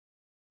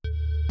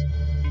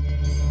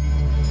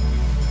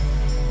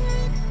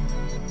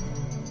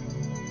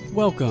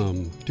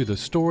Welcome to the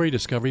Story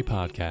Discovery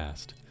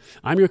Podcast.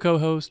 I'm your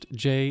co-host,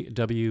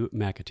 J.W.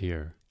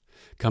 McAteer.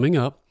 Coming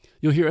up,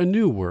 you'll hear a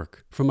new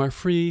work from our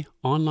free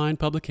online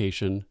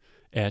publication,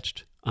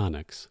 Etched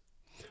Onyx.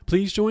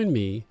 Please join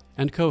me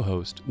and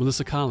co-host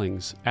Melissa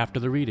Collings after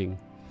the reading,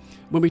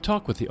 when we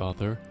talk with the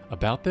author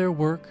about their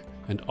work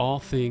and all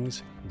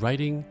things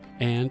writing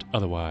and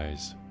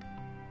otherwise.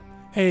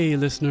 Hey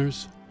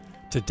listeners,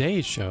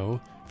 today's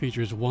show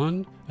features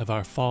one of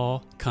our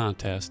fall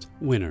contest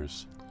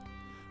winners.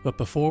 But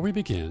before we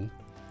begin,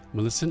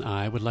 Melissa and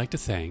I would like to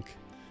thank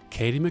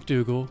Katie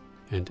McDougall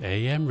and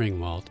A.M.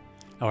 Ringwalt,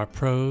 our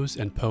prose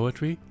and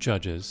poetry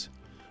judges,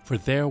 for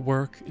their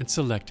work in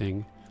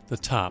selecting the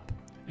top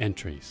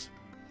entries.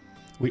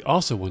 We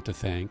also want to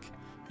thank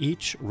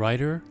each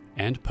writer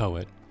and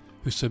poet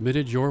who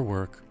submitted your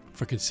work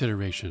for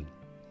consideration.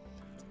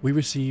 We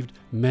received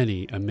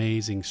many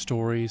amazing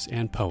stories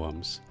and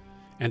poems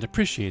and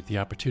appreciate the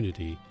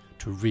opportunity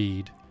to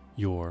read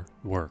your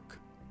work.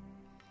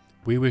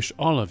 We wish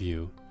all of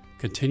you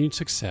continued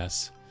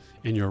success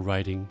in your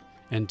writing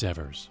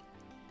endeavors.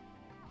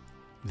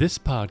 This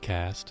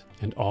podcast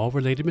and all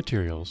related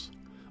materials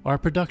are a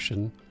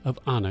production of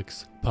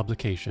Onyx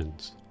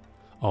Publications.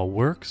 All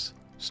works,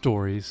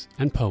 stories,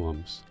 and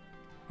poems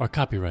are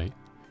copyright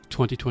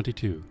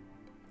 2022.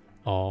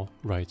 All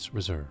rights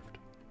reserved.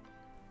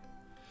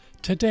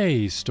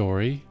 Today's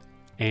story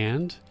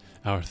and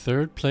our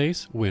third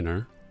place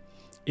winner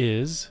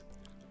is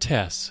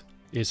Tess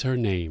Is Her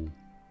Name,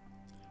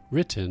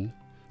 written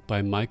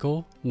by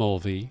Michael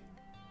Mulvey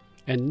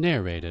and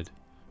narrated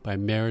by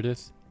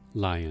Meredith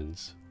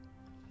Lyons.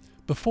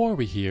 Before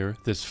we hear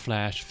this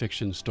flash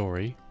fiction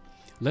story,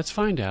 let's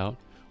find out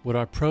what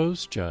our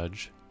prose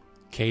judge,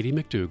 Katie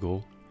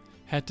McDougall,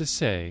 had to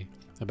say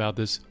about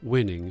this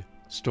winning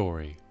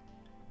story.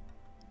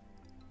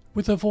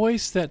 With a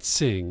voice that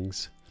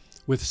sings,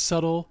 with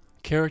subtle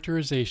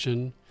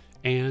characterization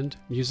and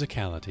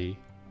musicality,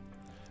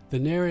 the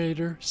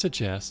narrator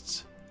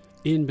suggests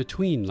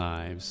in-between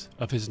lives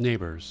of his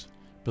neighbors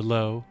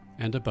below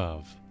and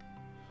above,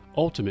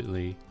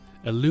 ultimately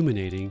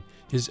illuminating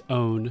his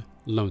own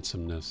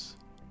lonesomeness,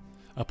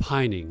 a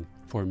pining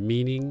for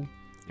meaning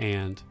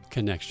and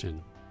connection.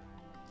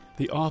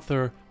 The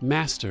author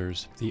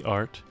masters the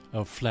art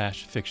of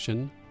flash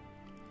fiction.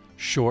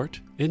 Short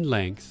in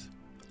length,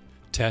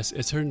 Tess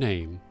Is Her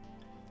Name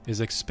is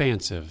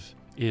expansive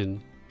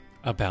in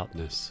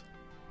aboutness.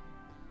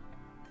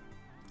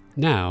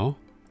 Now,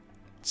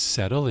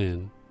 settle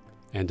in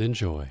and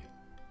enjoy.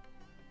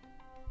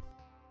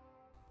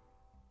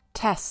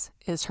 Tess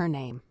Is Her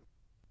Name.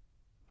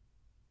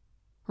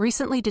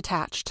 Recently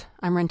detached,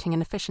 I'm renting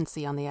an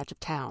efficiency on the edge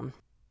of town.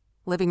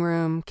 Living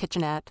room,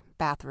 kitchenette,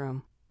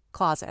 bathroom,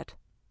 closet.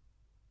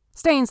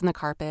 Stains in the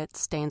carpet,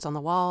 stains on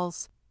the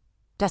walls,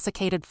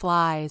 desiccated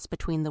flies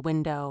between the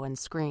window and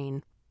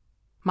screen.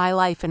 My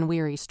life in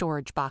weary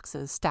storage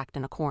boxes stacked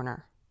in a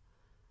corner.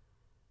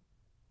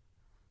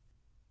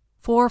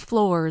 4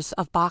 floors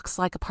of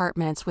box-like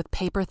apartments with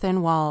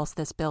paper-thin walls,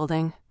 this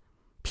building.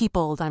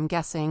 Peopled, I'm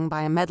guessing,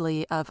 by a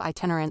medley of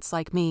itinerants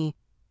like me,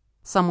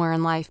 somewhere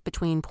in life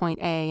between point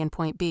A and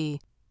point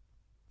B.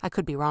 I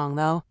could be wrong,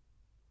 though.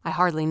 I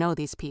hardly know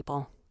these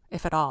people,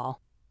 if at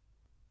all.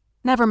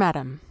 Never met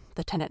him,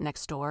 the tenant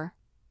next door.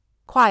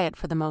 Quiet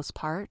for the most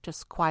part,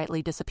 just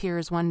quietly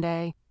disappears one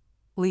day,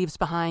 leaves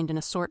behind an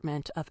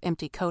assortment of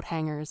empty coat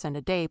hangers and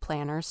a day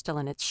planner still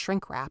in its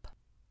shrink wrap.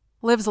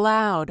 Lives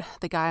loud,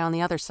 the guy on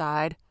the other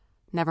side.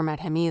 Never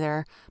met him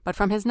either, but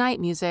from his night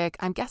music,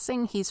 I'm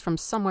guessing he's from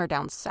somewhere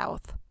down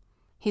south.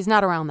 He's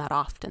not around that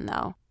often,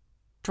 though.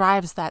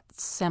 Drives that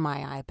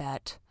semi, I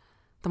bet.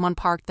 The one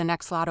parked the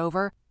next lot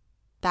over.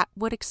 That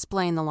would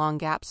explain the long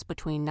gaps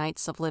between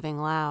nights of living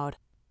loud.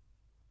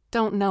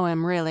 Don't know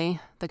him,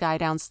 really, the guy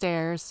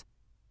downstairs.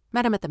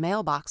 Met him at the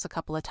mailbox a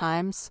couple of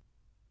times.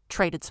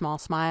 Traded small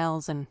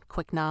smiles and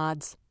quick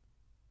nods.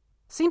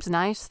 Seems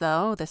nice,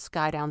 though, this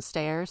guy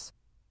downstairs.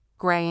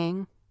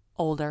 Graying,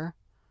 older.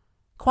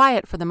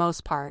 Quiet for the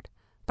most part,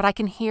 but I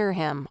can hear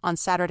him, on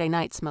Saturday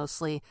nights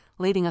mostly,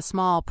 leading a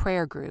small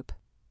prayer group.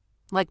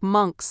 Like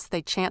monks,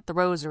 they chant the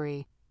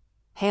rosary.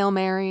 Hail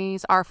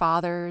Marys, Our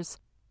Fathers,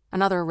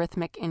 and other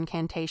rhythmic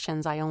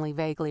incantations I only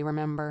vaguely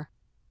remember.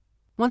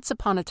 Once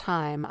upon a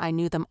time, I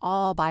knew them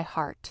all by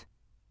heart.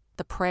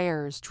 The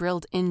prayers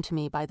drilled into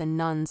me by the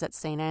nuns at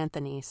St.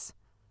 Anthony's.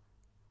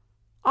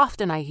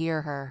 Often I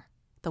hear her,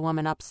 the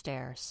woman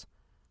upstairs,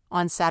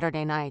 on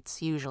Saturday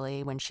nights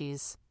usually when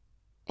she's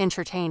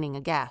entertaining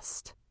a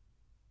guest.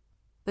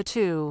 The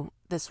two,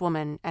 this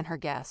woman and her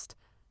guest,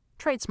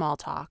 trade small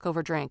talk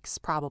over drinks,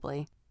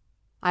 probably.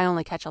 I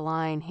only catch a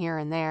line here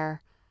and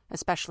there,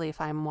 especially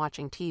if I'm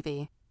watching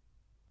TV.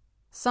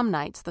 Some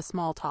nights the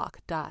small talk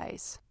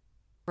dies,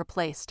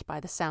 replaced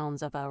by the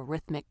sounds of a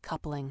rhythmic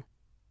coupling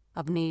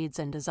of needs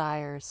and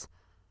desires.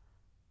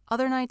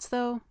 Other nights,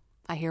 though,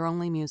 I hear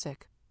only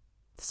music,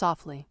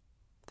 softly,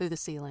 through the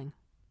ceiling.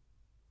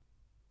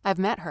 I've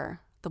met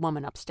her, the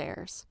woman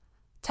upstairs.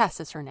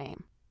 Tess is her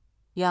name.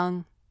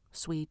 Young,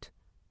 sweet,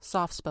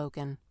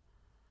 soft-spoken.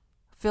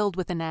 filled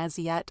with an as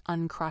yet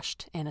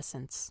uncrushed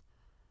innocence.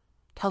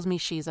 Tells me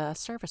she's a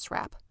service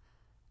rep.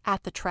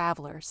 At the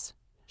Travelers,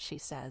 she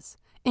says.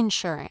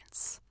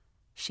 Insurance,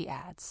 she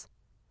adds.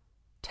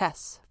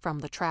 Tess from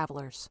the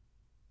Travelers.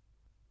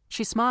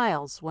 She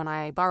smiles when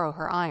I borrow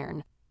her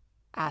iron,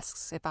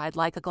 asks if I'd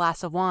like a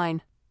glass of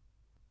wine.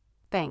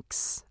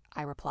 Thanks,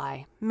 I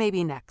reply.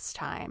 Maybe next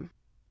time.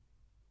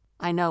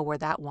 I know where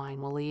that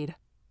wine will lead.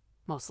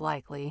 Most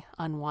likely,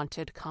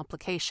 unwanted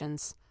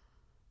complications.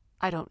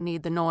 I don't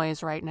need the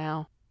noise right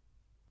now.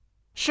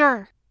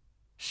 Sure,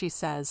 she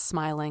says,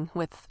 smiling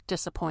with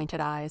disappointed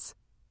eyes.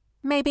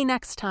 Maybe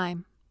next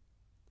time.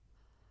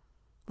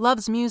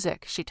 Loves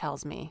music, she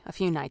tells me, a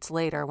few nights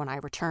later when I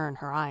return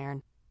her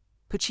iron.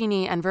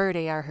 Puccini and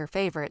Verdi are her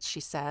favorites,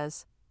 she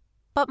says.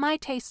 But my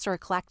tastes are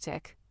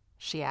eclectic,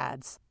 she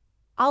adds.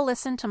 I'll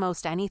listen to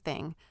most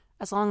anything,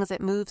 as long as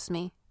it moves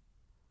me.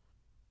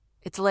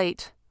 It's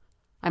late.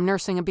 I'm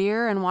nursing a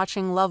beer and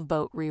watching Love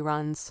Boat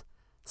reruns.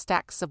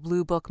 Stacks of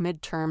Blue Book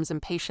midterms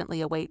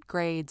impatiently await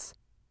grades.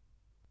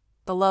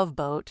 The Love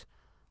Boat,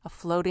 a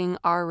floating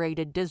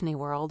R-rated Disney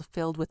World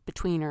filled with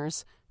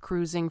betweeners,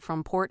 cruising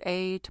from Port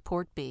A to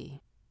Port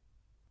B.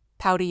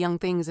 Pouty young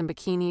things in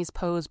bikinis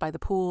pose by the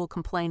pool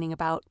complaining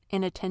about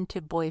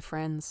inattentive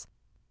boyfriends.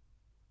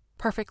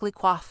 Perfectly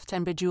coiffed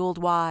and bejeweled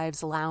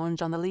wives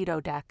lounge on the Lido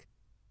deck,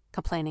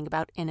 complaining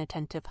about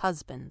inattentive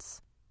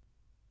husbands.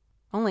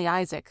 Only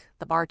Isaac,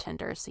 the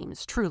bartender,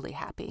 seems truly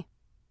happy.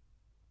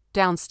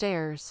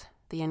 Downstairs,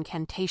 the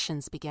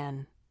incantations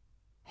begin.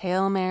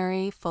 Hail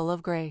Mary, full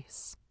of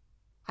grace.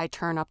 I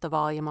turn up the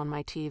volume on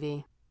my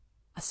TV.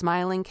 A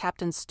smiling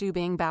Captain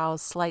Stubing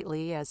bows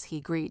slightly as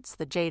he greets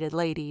the jaded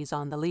ladies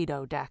on the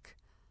Lido deck.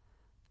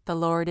 The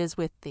Lord is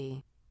with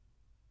thee.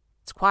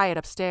 It's quiet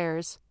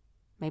upstairs.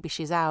 Maybe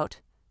she's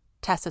out.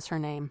 Tess is her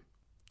name.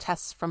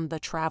 Tess from the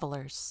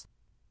Travelers.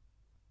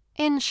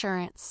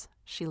 Insurance,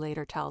 she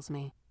later tells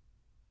me.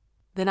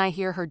 Then I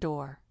hear her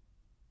door.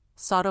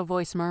 Sotto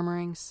voice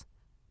murmurings,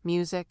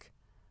 music,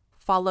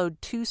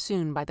 followed too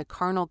soon by the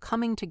carnal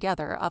coming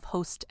together of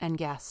host and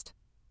guest.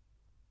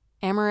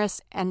 Amorous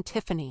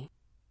antiphony,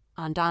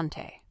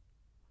 andante.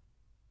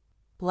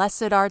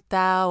 Blessed art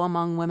thou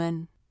among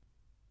women.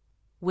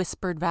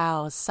 Whispered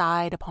vows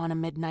sighed upon a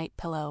midnight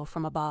pillow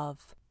from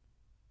above.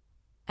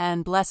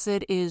 And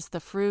blessed is the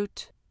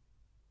fruit.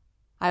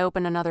 I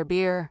open another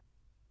beer,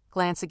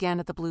 glance again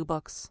at the blue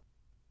books.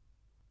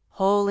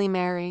 Holy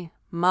Mary,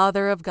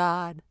 Mother of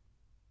God.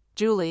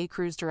 Julie,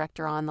 cruise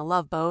director on the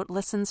Love Boat,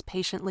 listens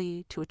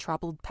patiently to a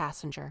troubled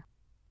passenger.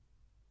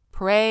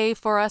 Pray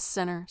for us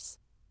sinners.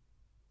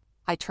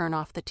 I turn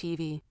off the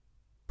TV,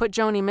 put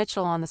Joni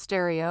Mitchell on the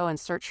stereo, and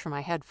search for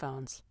my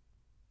headphones.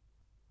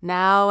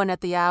 Now and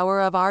at the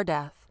hour of our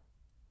death.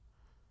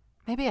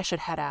 Maybe I should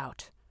head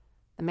out.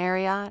 The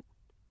Marriott,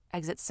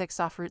 exit 6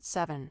 off Route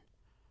 7.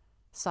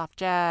 Soft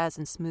jazz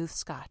and smooth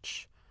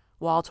scotch,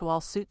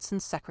 wall-to-wall suits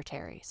and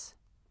secretaries.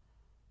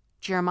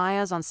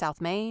 Jeremiah's on South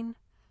Main.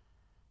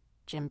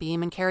 Jim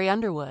Beam and Carrie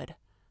Underwood,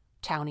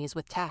 townies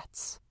with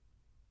tats.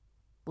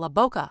 La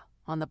Boca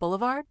on the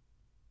boulevard.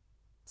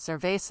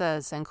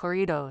 Cervezas and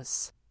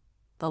corridos,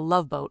 the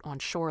Love Boat on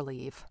shore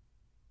leave.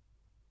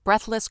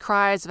 Breathless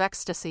cries of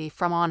ecstasy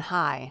from on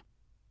high.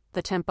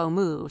 The tempo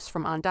moves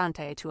from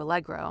andante to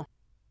allegro.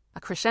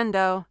 A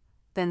crescendo,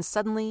 then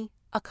suddenly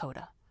a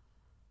coda.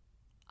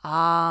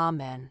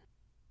 Amen.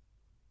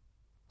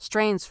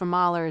 Strains from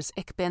Mahler's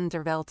Ich bin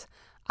der Welt,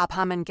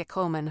 Abhamen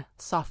gekommen,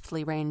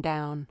 softly rain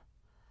down.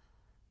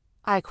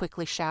 I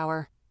quickly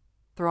shower,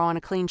 throw on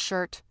a clean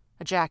shirt,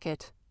 a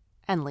jacket,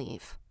 and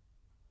leave.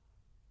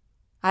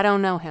 I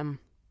don't know him,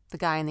 the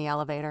guy in the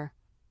elevator.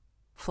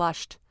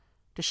 Flushed,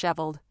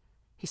 disheveled,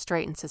 he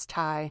straightens his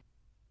tie,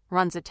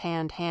 runs a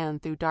tanned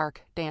hand through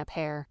dark, damp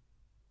hair.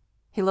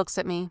 He looks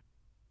at me,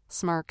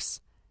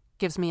 smirks,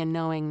 gives me a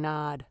knowing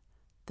nod,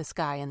 this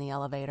guy in the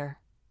elevator.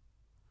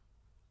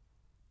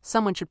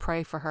 Someone should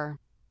pray for her,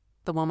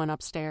 the woman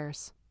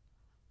upstairs.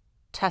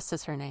 Tess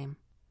is her name.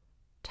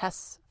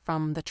 Tess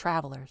from the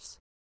Travelers.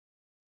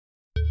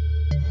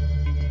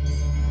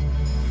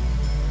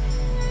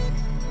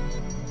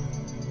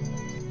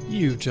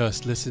 You've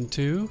just listened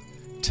to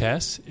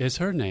Tess is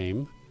Her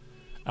Name,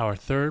 our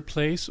third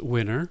place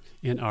winner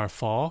in our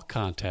fall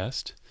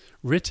contest,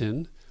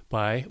 written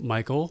by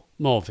Michael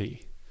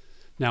Mulvey.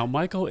 Now,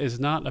 Michael is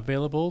not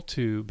available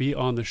to be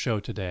on the show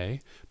today,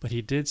 but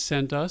he did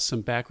send us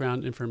some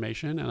background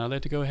information, and I'd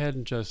like to go ahead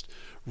and just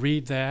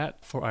read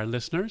that for our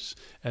listeners,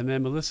 and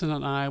then Melissa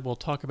and I will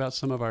talk about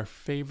some of our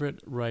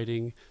favorite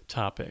writing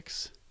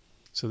topics.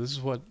 So this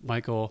is what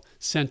Michael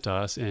sent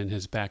us in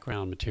his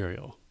background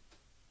material.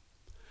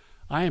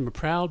 I am a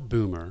proud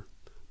boomer,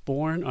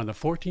 born on the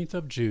 14th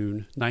of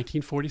June,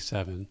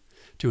 1947,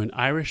 to an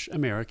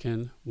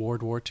Irish-American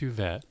World War II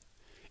vet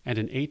and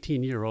an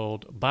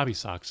 18-year-old bobby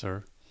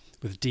soxer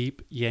with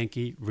deep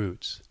Yankee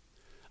roots.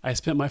 I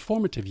spent my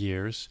formative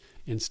years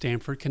in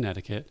Stamford,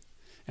 Connecticut,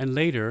 and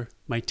later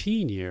my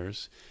teen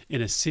years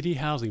in a city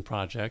housing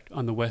project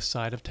on the west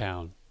side of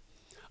town.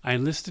 I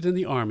enlisted in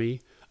the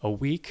Army a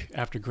week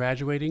after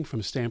graduating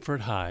from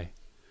Stamford High.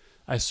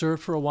 I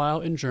served for a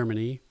while in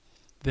Germany,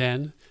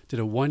 then did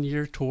a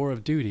 1-year tour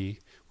of duty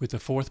with the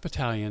 4th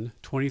Battalion,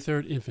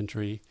 23rd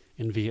Infantry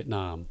in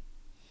Vietnam.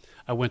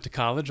 I went to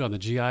college on the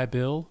GI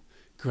Bill,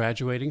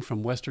 graduating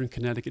from Western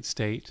Connecticut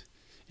State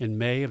in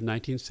May of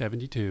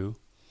 1972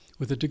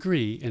 with a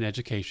degree in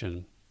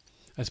education.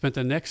 I spent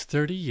the next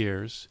 30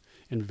 years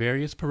in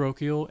various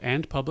parochial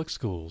and public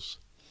schools,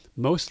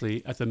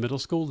 mostly at the middle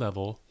school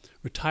level,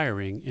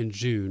 retiring in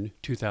June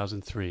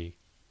 2003.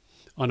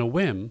 On a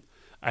whim,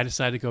 I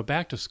decided to go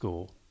back to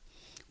school.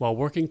 While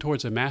working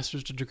towards a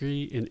master's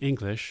degree in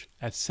English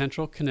at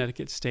Central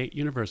Connecticut State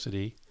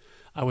University,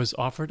 I was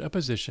offered a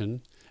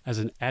position as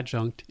an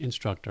adjunct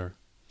instructor.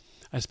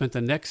 I spent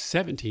the next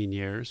 17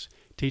 years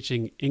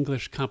teaching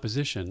English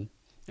composition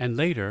and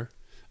later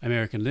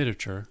American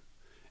literature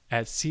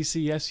at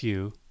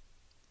CCSU.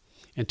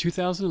 In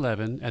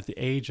 2011, at the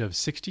age of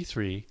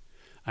 63,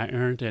 I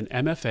earned an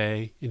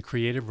MFA in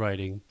creative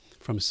writing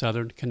from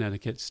Southern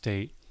Connecticut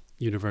State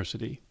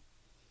University.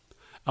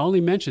 I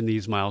only mention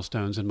these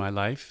milestones in my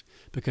life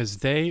because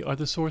they are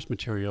the source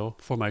material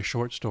for my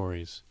short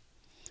stories.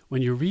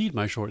 When you read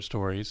my short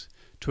stories,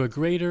 to a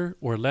greater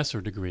or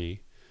lesser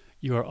degree,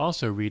 you are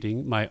also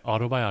reading my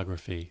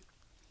autobiography.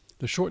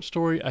 The short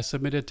story I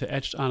submitted to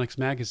Etched Onyx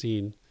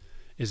magazine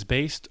is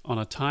based on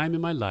a time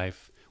in my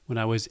life when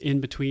I was in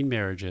between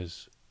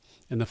marriages.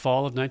 In the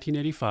fall of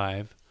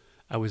 1985,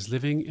 I was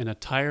living in a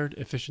tired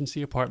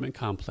efficiency apartment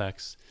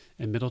complex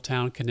in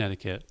Middletown,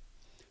 Connecticut,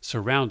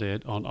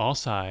 surrounded on all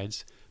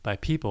sides by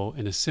people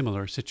in a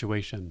similar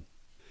situation,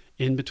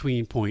 in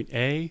between point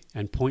A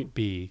and point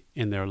B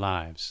in their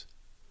lives.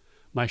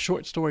 My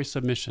short story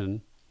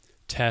submission,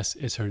 Tess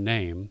is Her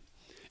Name,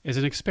 is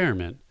an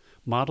experiment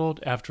modeled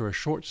after a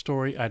short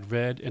story I'd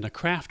read in a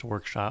craft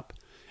workshop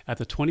at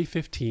the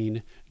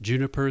 2015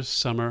 Juniper's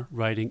Summer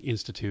Writing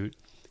Institute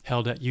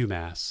held at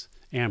UMass,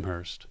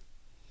 Amherst.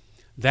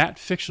 That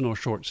fictional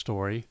short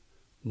story,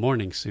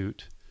 Morning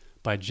Suit,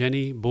 by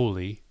Jenny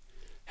Booley,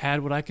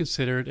 had what I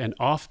considered an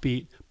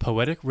offbeat,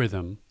 poetic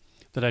rhythm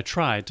that I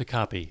tried to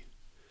copy.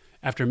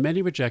 After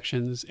many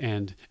rejections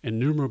and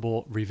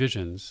innumerable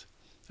revisions,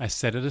 I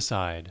set it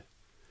aside.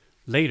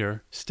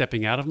 Later,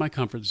 stepping out of my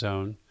comfort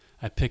zone,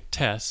 I picked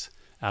Tess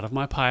out of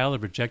my pile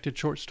of rejected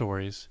short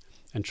stories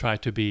and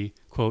tried to be,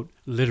 quote,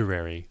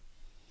 literary.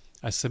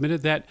 I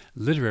submitted that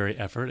literary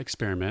effort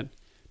experiment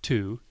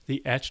to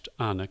the Etched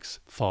Onyx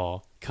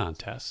Fall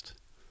Contest.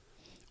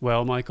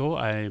 Well, Michael,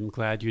 I'm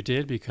glad you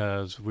did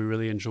because we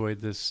really enjoyed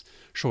this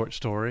short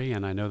story,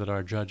 and I know that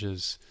our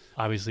judges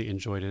obviously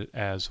enjoyed it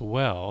as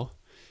well.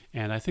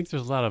 And I think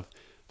there's a lot of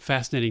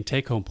fascinating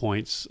take-home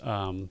points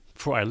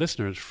for our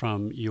listeners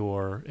from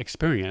your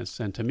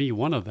experience. And to me,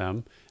 one of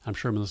them, I'm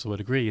sure Melissa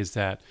would agree, is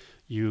that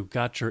you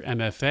got your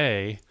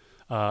MFA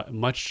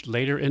much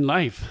later in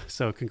life.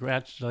 So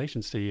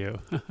congratulations to you.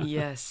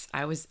 Yes,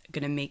 I was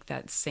going to make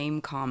that same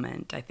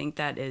comment. I think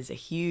that is a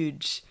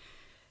huge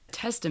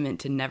testament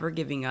to never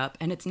giving up,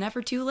 and it's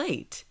never too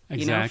late. Exactly.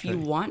 You know, if you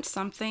want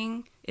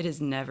something, it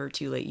is never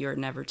too late. You're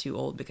never too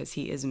old because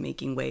he is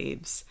making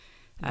waves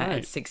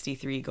at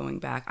 63 going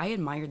back. I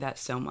admire that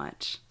so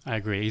much. I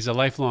agree. He's a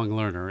lifelong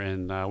learner,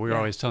 and we're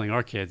always telling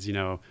our kids,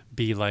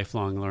 be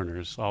lifelong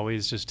learners,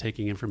 always just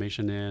taking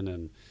information in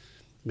and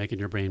making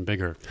your brain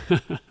bigger.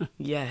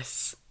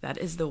 Yes, that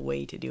is the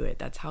way to do it.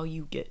 That's how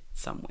you get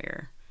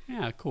somewhere.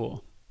 Yeah,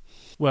 cool.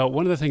 Well,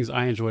 one of the things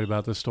I enjoyed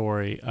about the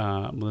story,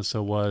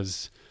 Melissa,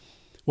 was,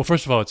 well,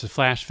 first of all, it's a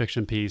flash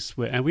fiction piece,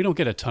 and we don't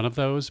get a ton of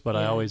those, but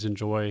I always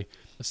enjoy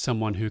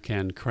someone who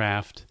can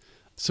craft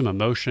some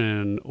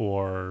emotion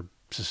or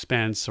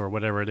suspense or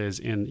whatever it is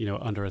in,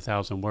 under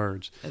 1,000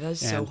 words. That is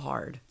so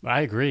hard.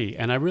 I agree.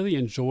 And I really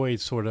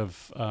enjoyed sort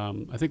of,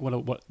 I think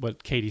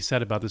what Katie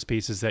said about this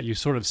piece is that you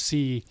sort of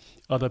see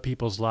other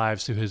people's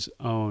lives through his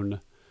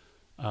own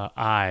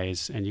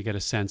eyes, and you get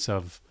a sense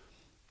of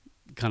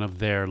kind of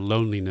their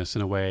loneliness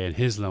in a way and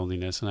his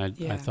loneliness. And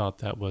I thought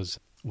that was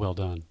well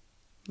done.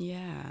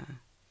 Yeah.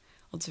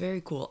 Well, it's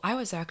very cool. I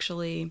was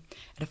actually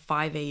at a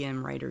 5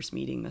 a.m. writers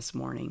meeting this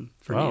morning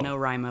for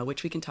NaNoWriMo,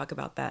 which we can talk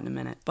about that in a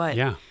minute.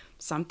 But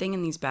something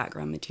in these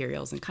background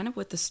materials and kind of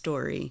with the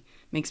story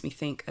makes me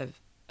think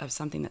of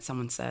something that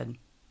someone said.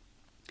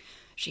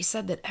 She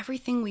said that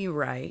everything we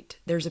write,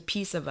 there's a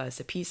piece of us,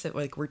 a piece of,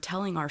 like, we're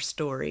telling our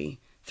story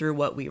through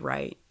what we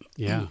write.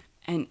 Yeah.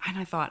 And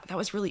I thought that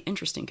was really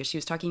interesting because she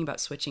was talking about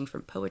switching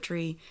from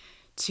poetry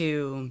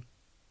to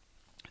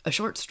a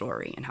short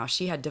story and how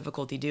she had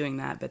difficulty doing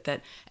that, but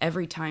that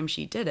every time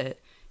she did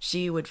it,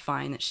 she would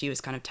find that she was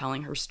kind of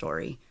telling her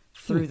story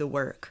through the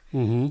work.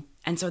 Mm-hmm.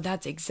 And so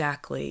that's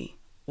exactly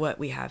what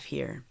we have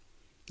here.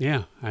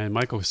 Yeah, and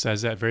Michael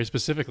says that very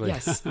specifically.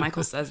 Yes,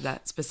 Michael says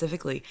that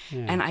specifically.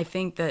 Yeah. And I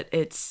think that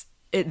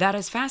that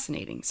is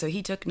fascinating. So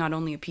he took not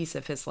only a piece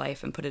of his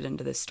life and put it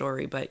into this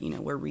story, but,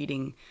 we're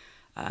reading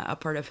a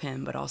part of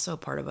him, but also a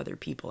part of other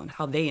people and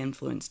how they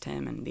influenced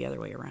him and the other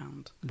way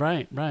around.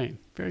 Right.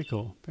 Very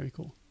cool.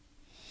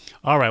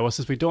 All right. Well,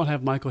 since we don't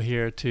have Michael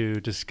here to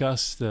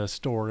discuss the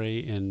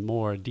story in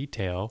more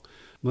detail,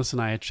 Melissa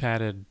and I had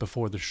chatted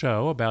before the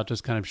show about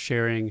just kind of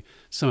sharing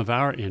some of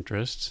our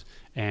interests.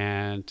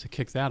 And to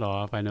kick that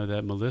off, I know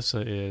that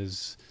Melissa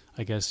is,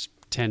 I guess,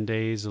 10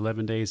 days,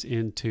 11 days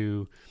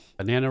into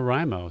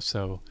NaNoWriMo.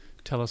 So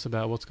tell us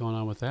about what's going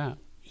on with that.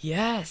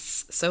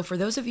 Yes. So for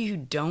those of you who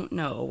don't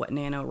know what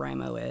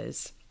NaNoWriMo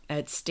is,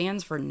 it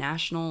stands for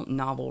National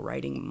Novel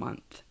Writing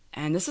Month.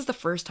 And this is the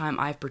first time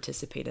I've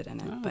participated in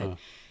it. But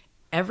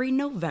every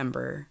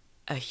November,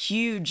 a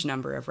huge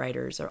number of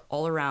writers are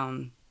all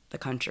around the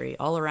country,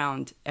 all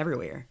around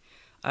everywhere,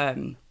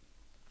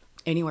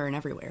 anywhere and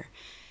everywhere,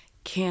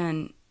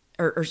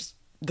 or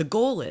the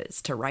goal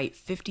is to write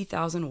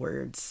 50,000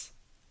 words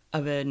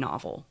of a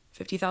novel,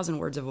 50,000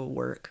 words of a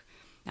work.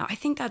 Now, I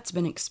think that's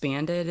been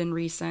expanded in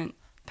recent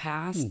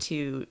past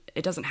to,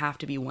 it doesn't have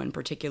to be one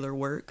particular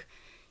work.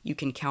 You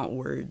can count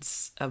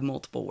words of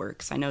multiple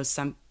works. I know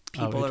some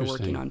people are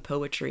working on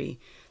poetry.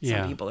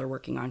 Some people are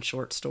working on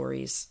short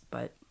stories,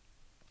 but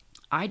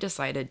I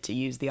decided to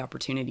use the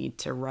opportunity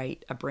to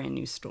write a brand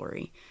new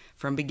story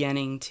from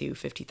beginning to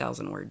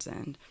 50,000 words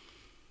in.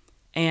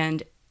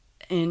 And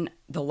in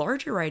the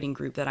larger writing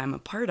group that I'm a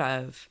part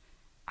of,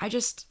 I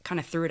just kind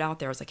of threw it out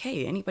there. I was like,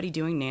 hey, anybody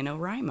doing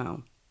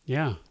NaNoWriMo?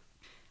 Yeah.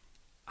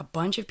 A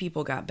bunch of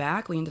people got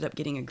back. We ended up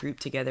getting a group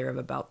together of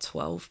about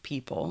 12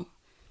 people.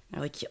 They're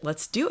like,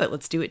 let's do it.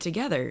 Let's do it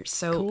together.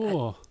 So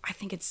cool. I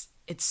think it's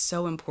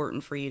so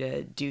important for you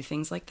to do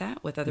things like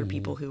that with other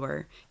people who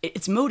are,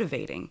 it's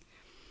motivating.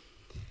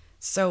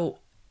 So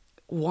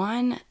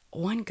one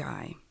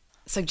guy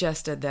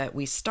suggested that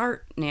we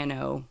start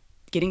Nano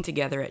getting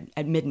together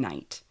at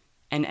midnight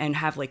and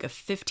have like a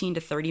 15 to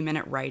 30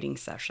 minute writing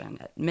session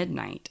at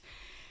midnight.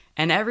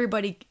 And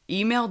everybody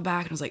emailed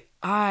back and was like,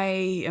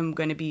 I am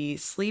going to be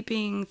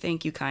sleeping.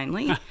 Thank you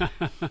kindly.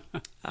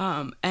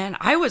 And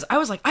I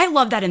was like, I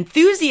love that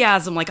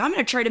enthusiasm. Like, I'm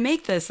going to try to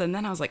make this. And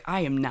then I was like,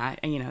 I am not,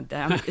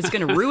 it's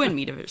going to ruin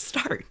me to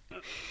start.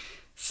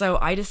 So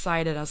I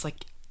decided, I was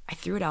like, I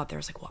threw it out there.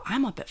 I was like, well,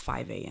 I'm up at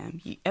 5 a.m.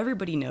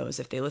 Everybody knows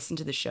if they listen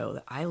to the show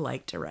that I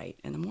like to write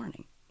in the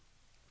morning.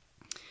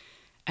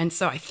 And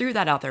so I threw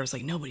that out there. I was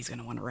like, nobody's going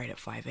to want to write at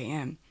 5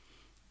 a.m.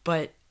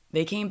 But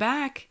they came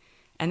back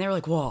and they were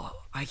like, well,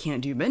 I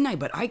can't do midnight,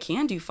 but I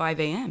can do 5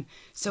 a.m.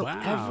 So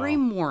every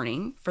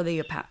morning for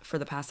the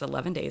past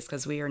 11 days,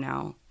 because we are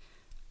now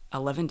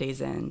 11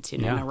 days into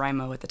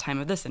NaNoWriMo at the time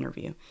of this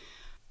interview,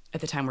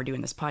 at the time we're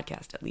doing this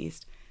podcast at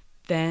least,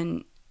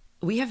 then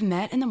we have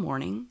met in the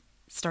morning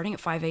starting at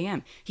 5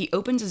 a.m. He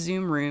opens a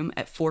Zoom room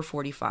at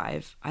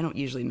 4:45. I don't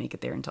usually make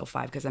it there until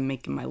 5 because I'm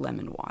making my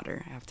lemon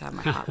water. I have to have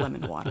my hot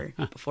lemon water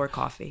before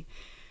coffee.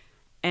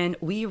 And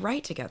we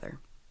write together.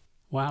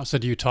 Wow. So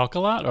do you talk a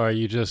lot, or are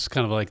you just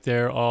kind of like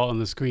there all on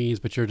the screens,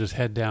 but you're just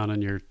head down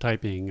and you're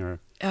typing? Or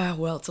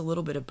well, it's a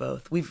little bit of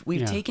both.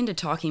 We've taken to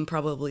talking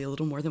probably a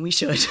little more than we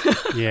should.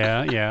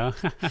 Yeah.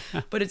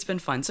 But it's been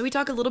fun. So we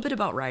talk a little bit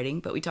about writing,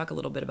 but we talk a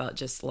little bit about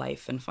just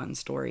life and fun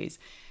stories.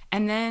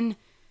 And then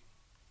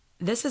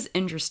this is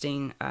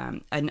interesting,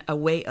 a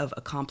way of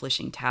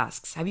accomplishing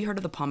tasks. Have you heard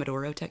of the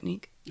Pomodoro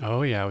technique?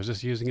 Oh, yeah. I was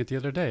just using it the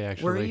other day,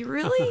 actually. Were you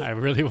really? I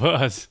really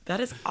was. That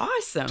is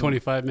awesome.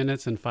 25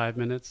 minutes and 5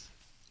 minutes.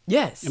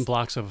 Yes. In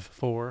blocks of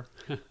 4.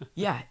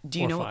 Yeah. Do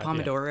you know what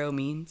Pomodoro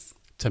means?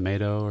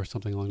 Tomato or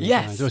something along those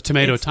lines. Yes.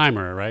 Tomato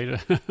timer, right?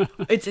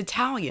 It's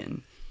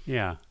Italian.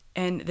 Yeah.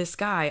 And this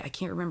guy, I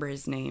can't remember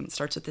his name, it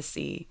starts with a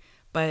C,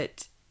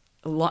 but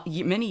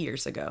many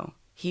years ago,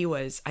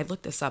 I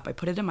looked this up. I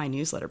put it in my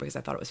newsletter because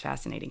I thought it was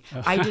fascinating.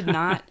 I did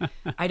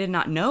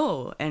not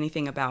know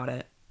anything about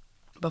it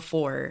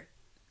before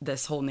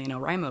this whole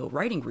NaNoWriMo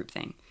writing group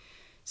thing.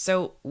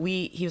 So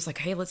he was like,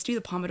 hey, let's do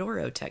the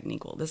Pomodoro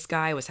technique. Well, this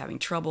guy was having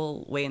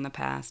trouble way in the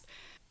past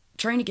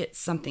trying to get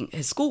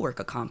his schoolwork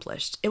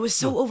accomplished. It was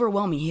so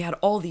overwhelming. He had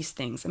all these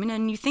things. I mean,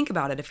 and you think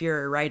about it, if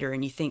you're a writer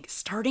and you think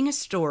starting a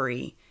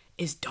story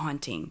is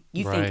daunting.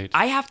 You think,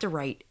 I have to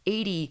write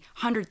 80,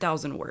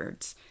 100,000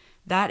 words.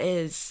 That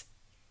is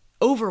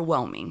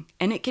overwhelming,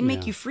 and it can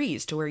make you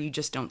freeze to where you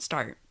just don't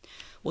start.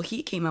 Well,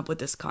 he came up with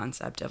this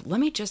concept of, let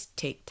me just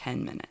take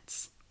 10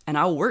 minutes and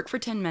I'll work for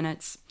 10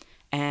 minutes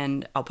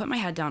and I'll put my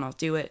head down, I'll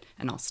do it,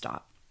 and I'll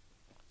stop.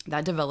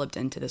 That developed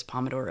into this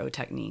Pomodoro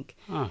technique.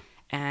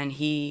 And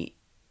he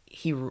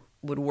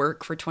would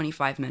work for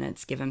 25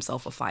 minutes, give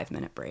himself a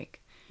 5-minute break.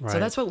 So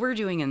that's what we're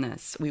doing in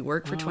this. We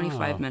work for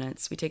 25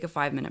 minutes. We take a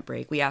 5-minute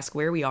break. We ask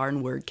where we are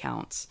in word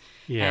counts.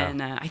 Yeah.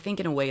 And I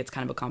think in a way it's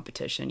kind of a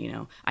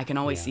competition, I can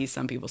always see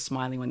some people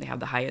smiling when they have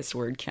the highest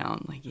word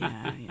count. Like,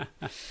 yeah.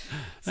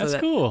 That's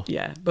cool.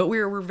 Yeah. But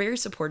we're very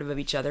supportive of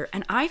each other.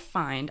 And I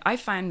find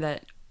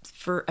that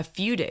for a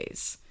few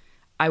days,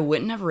 I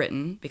wouldn't have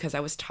written because I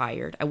was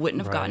tired. I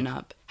wouldn't have gotten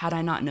up had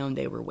I not known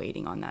they were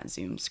waiting on that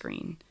Zoom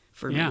screen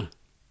for me.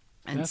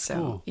 And that's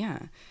cool.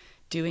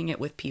 Doing it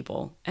with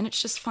people. And it's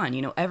just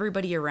fun.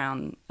 Everybody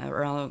around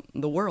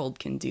the world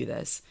can do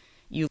this.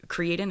 You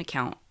create an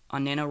account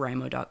on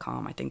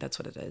nanowrimo.com. I think that's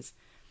what it is.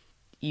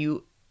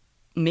 You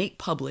make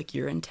public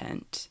your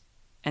intent,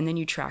 and then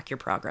you track your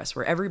progress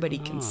where everybody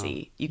can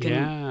see. You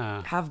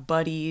can have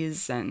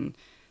buddies and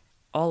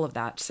all of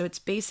that. So it's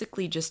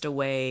basically just a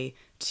way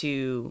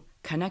to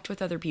connect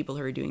with other people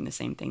who are doing the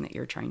same thing that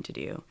you're trying to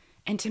do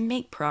and to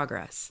make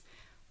progress.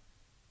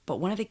 But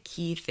one of the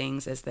key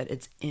things is that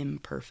it's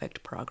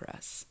imperfect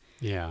progress.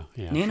 Yeah.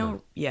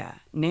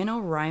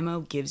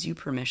 NaNoWriMo gives you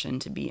permission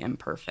to be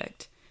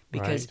imperfect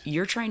because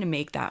you're trying to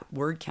make that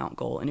word count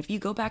goal. And if you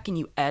go back and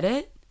you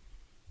edit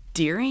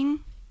during,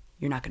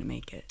 you're not going to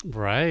make it.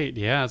 Right.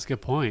 Yeah, that's a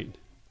good point.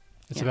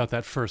 It's about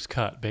that first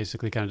cut,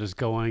 basically kind of just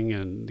going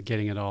and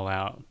getting it all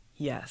out.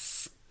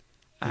 Yes.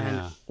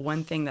 Yeah.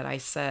 One thing that I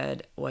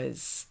said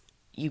was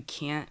you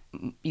can't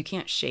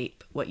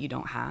shape what you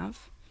don't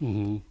have.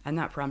 Mm-hmm. And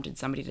that prompted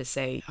somebody to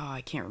say, oh,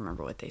 I can't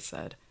remember what they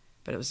said,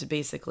 but it was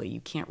basically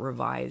you can't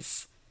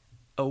revise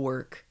a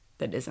work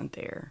that isn't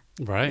there.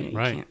 Right, you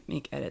can't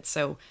make edits.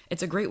 So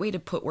it's a great way to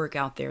put work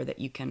out there that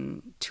you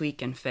can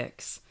tweak and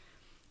fix.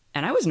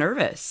 And I was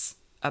nervous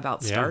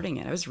about starting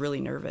it. I was really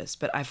nervous,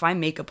 but if I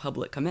make a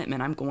public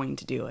commitment, I'm going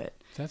to do it.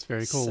 That's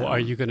very cool. So, well, are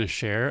you going to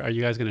share? Are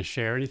you guys going to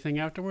share anything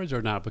afterwards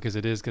or not? Because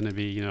it is going to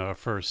be,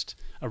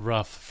 a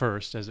rough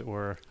first, as it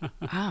were.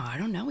 I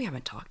don't know. We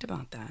haven't talked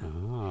about that.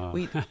 Oh.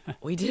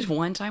 We did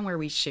one time where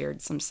we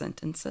shared some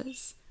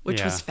sentences,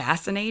 which was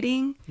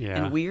fascinating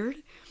and weird.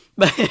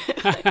 But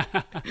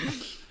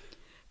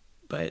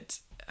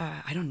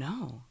I don't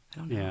know.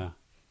 Yeah.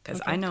 Because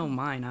I know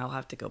mine. I'll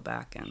have to go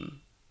back and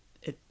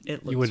it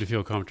looks... You wouldn't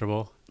feel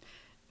comfortable?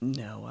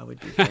 No, I would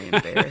be very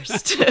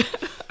embarrassed.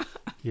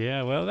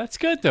 Yeah, well, that's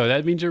good, though.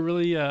 That means you're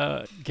really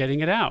getting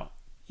it out.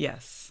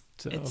 Yes.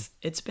 So.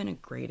 It's been a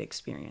great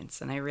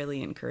experience, and I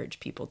really encourage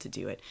people to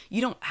do it.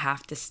 You don't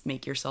have to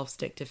make yourself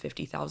stick to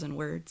 50,000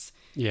 words.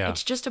 Yeah.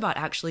 It's just about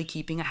actually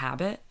keeping a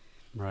habit.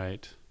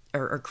 Right.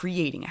 Or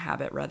creating a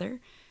habit,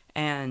 rather,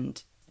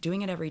 and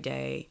doing it every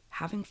day,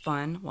 having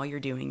fun while you're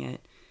doing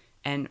it,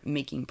 and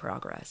making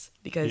progress.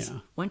 Because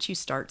once you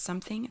start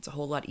something, it's a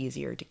whole lot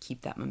easier to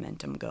keep that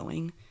momentum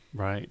going.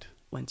 Right.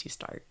 Once you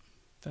start.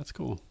 That's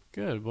cool.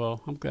 Good.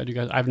 Well, I'm glad you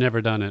guys... I've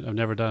never done it. I've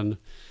never done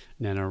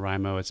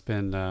NaNoWriMo. It's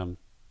been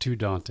too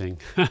daunting.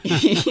 So,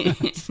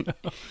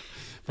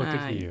 good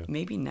for you.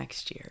 Maybe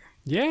next year.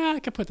 Yeah, I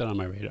could put that on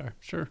my radar.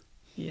 Sure.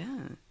 Yeah,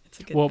 it's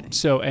a good thing.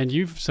 So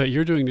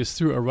you're doing this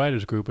through a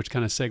writers group, which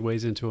kind of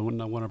segues into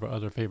one of our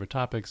other favorite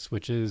topics,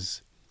 which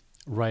is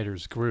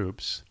writers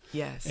groups.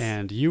 Yes.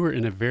 And you were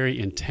in a very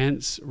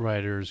intense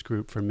writers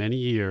group for many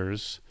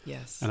years.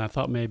 Yes. And I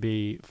thought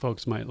maybe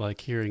folks might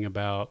like hearing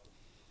about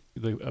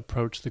the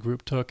approach the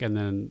group took and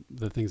then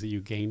the things that you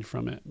gained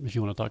from it, if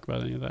you want to talk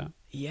about any of that.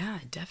 Yeah,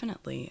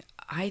 definitely.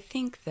 I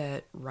think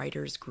that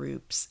writers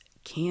groups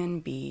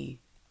can be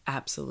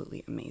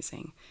absolutely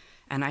amazing.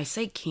 And I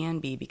say can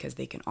be because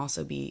they can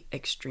also be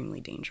extremely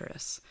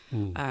dangerous.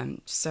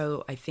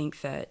 So I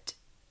think that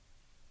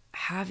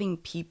having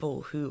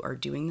people who are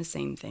doing the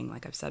same thing,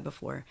 like I've said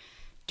before,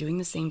 doing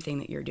the same thing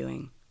that you're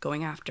doing,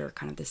 going after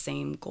kind of the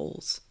same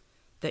goals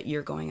that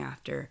you're going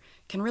after,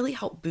 can really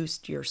help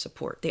boost your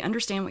support. They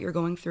understand what you're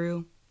going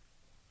through.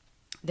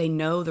 They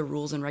know the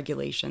rules and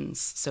regulations,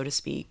 so to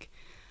speak,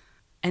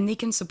 and they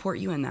can support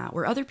you in that.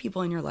 Where other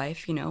people in your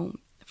life,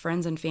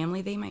 friends and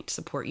family, they might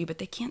support you, but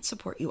they can't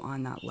support you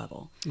on that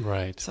level.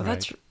 Right. So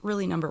that's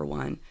really number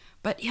one.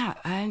 But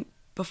yeah,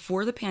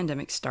 before the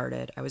pandemic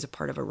started, I was a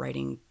part of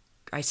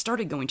I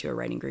started going to a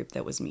writing group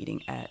that was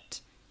meeting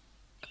at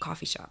a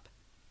coffee shop.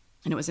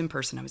 And it was in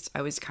person. I'd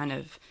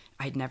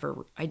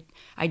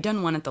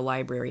done one at the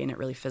library and it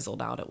really fizzled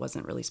out. It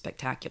wasn't really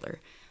spectacular.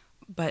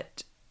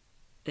 But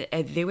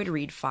they would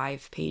read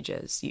 5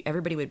 pages.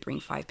 Everybody would bring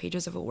 5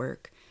 pages of a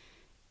work.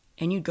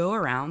 And you'd go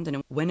around,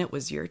 and when it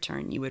was your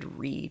turn, you would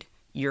read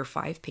your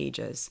 5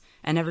 pages,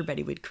 and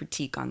everybody would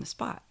critique on the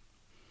spot.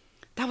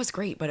 That was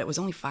great, but it was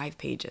only 5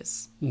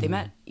 pages. Mm-hmm. They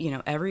met,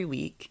 every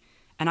week,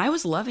 and I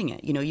was loving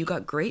it. You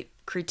got great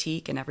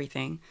critique and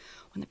everything.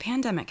 When the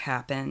pandemic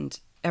happened,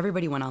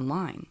 everybody went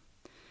online,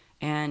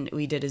 and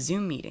we did a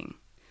Zoom meeting.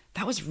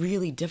 That was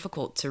really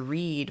difficult to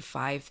read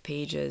 5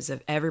 pages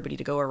of everybody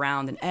to go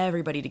around and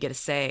everybody to get a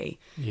say.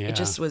 Yeah. It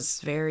just was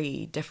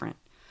very different.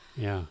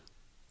 Yeah.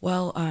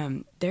 Well,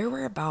 there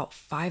were about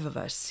 5 of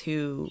us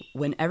who,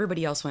 when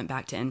everybody else went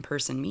back to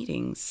in-person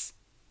meetings,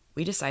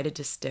 we decided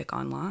to stick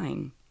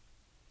online.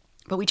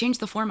 But we changed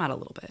the format a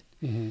little bit.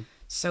 Mm-hmm.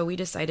 So we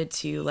decided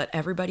to let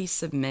everybody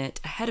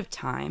submit ahead of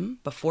time,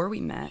 before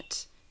we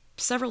met,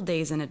 several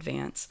days in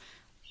advance,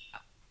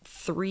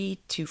 3,000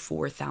 to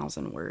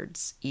 4,000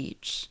 words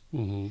each.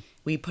 Mm-hmm.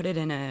 We put it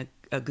in a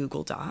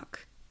Google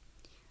Doc.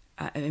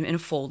 In a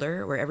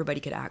folder where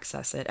everybody could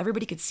access it.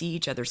 Everybody could see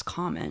each other's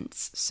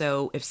comments.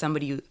 So if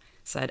somebody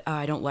said,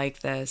 I don't like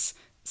this,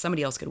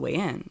 somebody else could weigh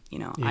in.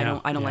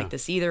 I don't like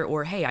this either.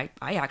 Or, hey,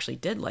 I actually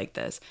did like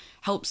this.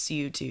 Helps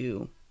you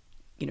to,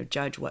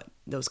 judge what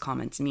those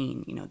comments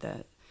mean,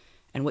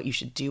 and what you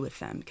should do with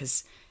them.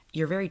 Because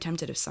you're very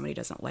tempted if somebody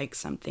doesn't like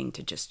something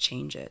to just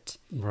change it.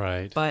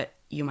 Right. But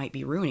you might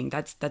be ruining.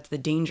 That's the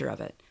danger of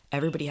it.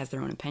 Everybody has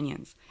their own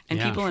opinions. And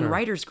people in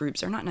writers'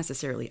 groups are not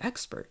necessarily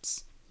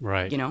experts.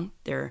 Right.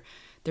 They're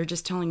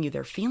just telling you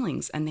their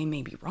feelings and they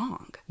may be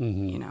wrong,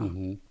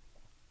 Mm-hmm.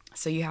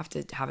 So you have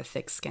to have a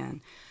thick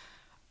skin.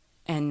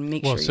 and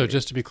make sure. Well, so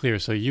just to be clear,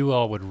 so you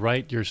all would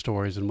write your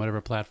stories in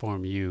whatever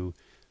platform you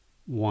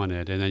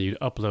wanted, and then you'd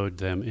upload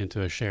them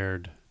into a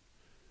shared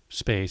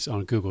space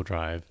on Google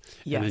Drive.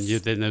 Yes.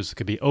 And then those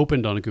could be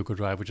opened on a Google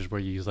Drive, which is where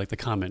you use like the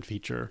comment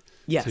feature.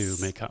 Yes.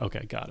 To make.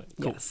 Okay, got it.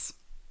 Cool. Yes.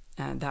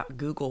 And that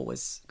Google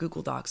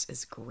Docs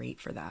is great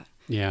for that.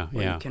 Yeah,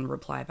 where you can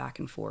reply back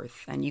and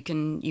forth, and you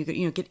can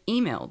get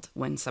emailed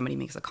when somebody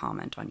makes a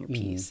comment on your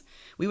piece.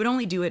 We would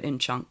only do it in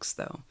chunks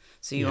though,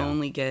 so you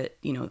only get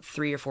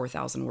 3,000 or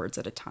 4,000 words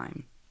at a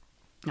time.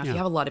 Now, if you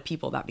have a lot of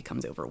people, that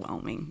becomes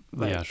overwhelming.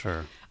 But, yeah,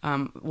 sure.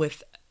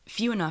 With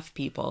few enough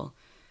people,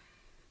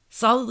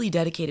 solidly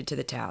dedicated to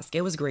the task,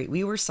 it was great.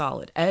 We were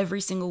solid every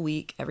single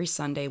week, every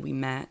Sunday we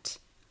met.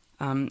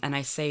 And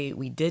I say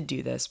we did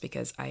do this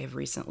because I have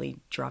recently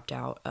dropped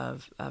out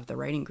of the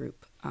writing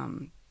group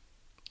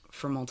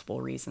for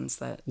multiple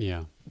reasons.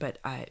 But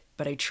I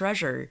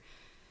treasure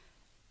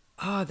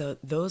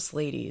those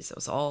ladies. It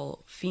was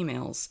all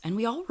females, and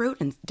we all wrote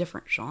in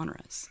different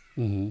genres.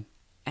 Mm-hmm.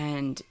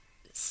 And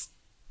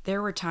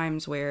there were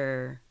times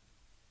where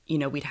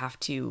we'd have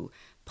to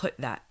put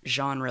that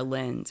genre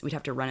lens. We'd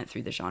have to run it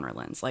through the genre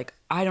lens. Like,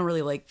 I don't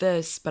really like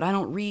this, but I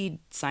don't read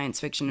science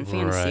fiction and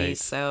fantasy, right.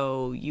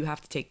 So you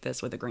have to take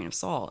this with a grain of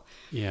salt.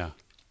 Yeah.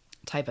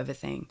 Type of a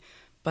thing.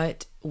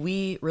 But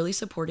we really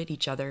supported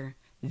each other.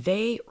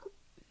 They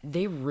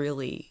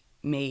really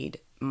made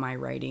my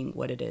writing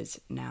what it is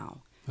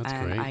now. That's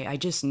and great. I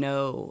just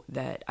know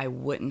that I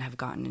wouldn't have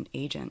gotten an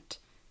agent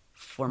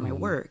for my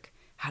work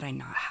had I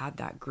not had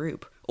that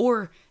group,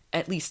 or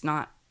at least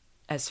not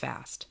as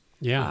fast.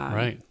 Yeah,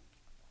 right.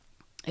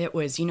 It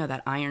was,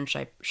 that iron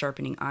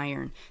sharpening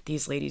iron.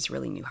 These ladies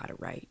really knew how to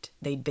write.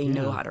 They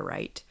know how to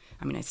write.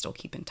 I mean, I still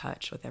keep in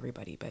touch with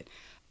everybody, but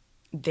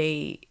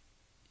they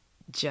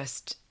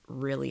just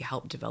really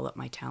helped develop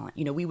my talent.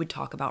 We would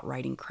talk about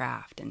writing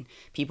craft, and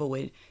people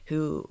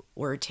who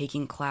were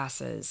taking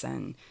classes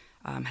and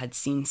had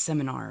seen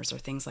seminars or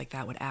things like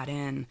that would add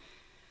in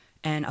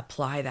and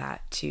apply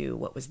that to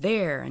what was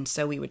there. And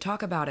so we would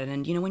talk about it.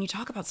 And, when you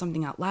talk about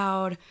something out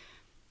loud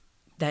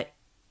that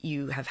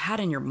you have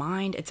had in your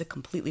mind, it's a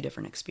completely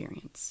different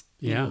experience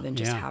than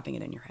just having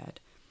it in your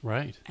head.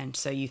 Right. And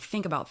so you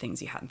think about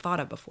things you hadn't thought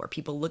of before.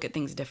 People look at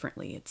things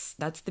differently.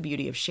 That's the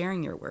beauty of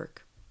sharing your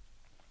work.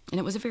 And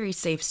it was a very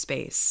safe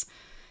space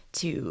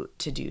to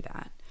do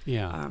that.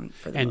 Yeah.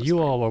 And you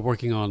all were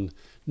working on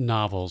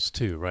novels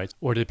too, right?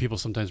 Or did people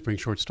sometimes bring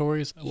short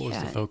stories? What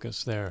was the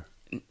focus there?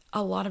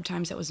 A lot of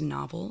times it was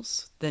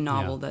novels, the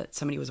novel that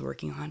somebody was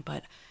working on.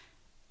 But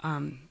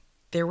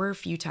there were a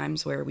few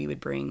times where we would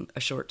bring a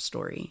short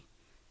story.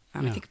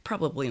 I think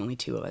probably only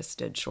 2 of us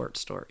did short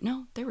story.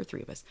 No, there were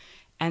 3 of us.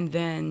 And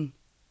then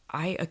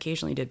I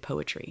occasionally did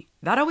poetry.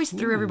 That always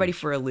threw everybody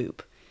for a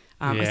loop.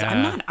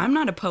 I'm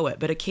not a poet,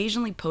 but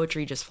occasionally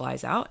poetry just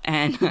flies out,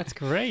 and that's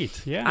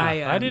great. Yeah,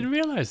 I didn't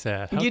realize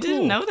that. How you cool.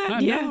 Didn't know that? I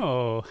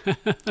know.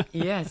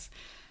 Yes,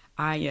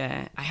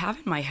 I have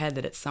in my head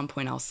that at some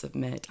point I'll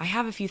submit. I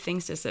have a few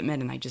things to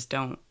submit, and I just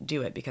don't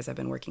do it because I've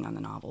been working on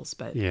the novels.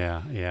 But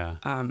yeah.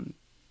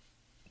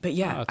 But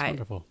yeah, that's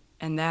wonderful.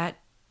 And that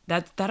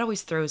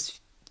always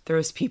throws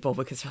people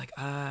because they're like,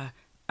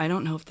 I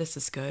don't know if this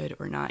is good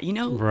or not.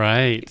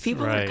 Right.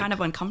 People are kind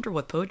of uncomfortable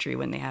with poetry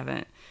when they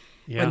haven't.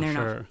 When they're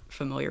not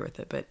familiar with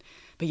it. But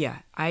yeah,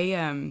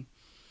 I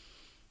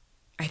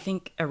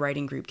think a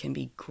writing group can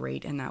be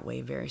great in that way,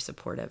 very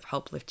supportive,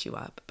 help lift you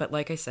up. But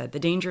like I said, the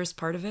dangerous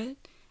part of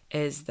it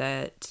is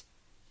that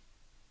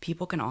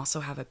people can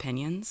also have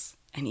opinions.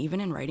 And even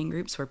in writing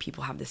groups where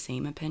people have the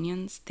same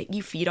opinions, that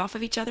you feed off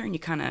of each other, and you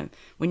kind of,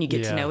 when you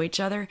get to know each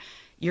other,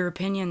 your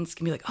opinions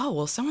can be like, oh,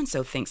 well,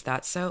 so-and-so thinks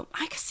that, so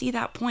I can see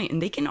that point.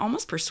 And they can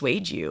almost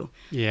persuade you.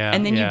 Yeah.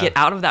 And then you get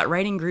out of that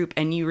writing group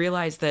and you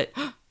realize that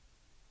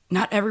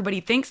not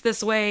everybody thinks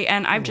this way,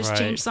 and I've just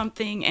changed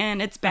something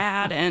and it's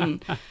bad.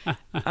 And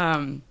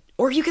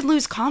or you can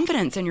lose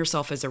confidence in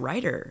yourself as a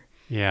writer.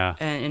 Yeah.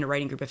 In a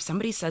writing group, if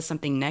somebody says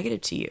something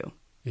negative to you,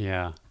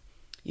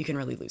 you can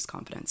really lose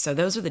confidence. So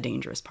those are the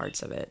dangerous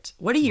parts of it.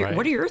 What are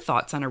your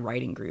thoughts on a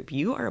writing group?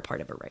 You are a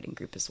part of a writing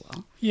group as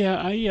well.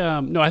 Yeah,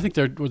 I think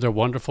they're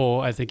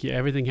wonderful. I think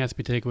everything has to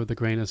be taken with a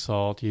grain of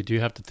salt. You do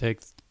have to take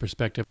the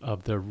perspective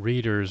of the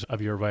readers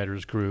of your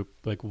writers group.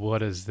 Like,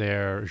 what is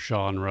their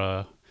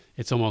genre?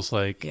 It's almost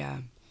like,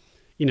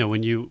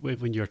 when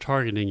you're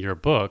targeting your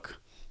book,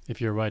 if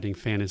you're writing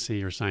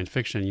fantasy or science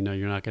fiction,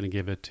 you're not going to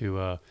give it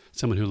to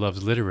someone who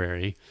loves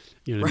literary.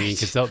 You know what I mean?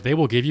 Because they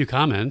will give you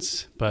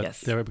comments, but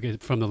they're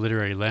from the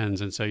literary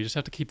lens. And so you just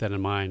have to keep that in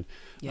mind.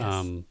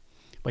 Yes.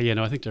 But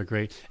I think they're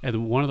great.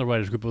 And one of the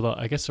writers group,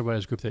 I guess the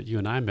writers group that you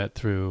and I met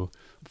through,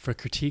 for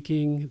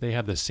critiquing, they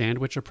have the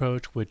sandwich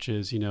approach, which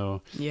is,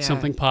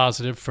 something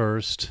positive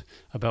first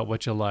about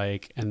what you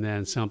like, and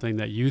then something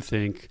that you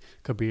think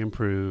could be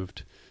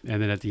improved.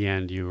 And then at the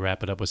end, you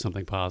wrap it up with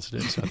something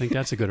positive. So I think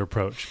that's a good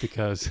approach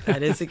because...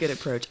 That is a good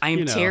approach. I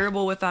am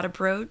terrible with that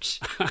approach.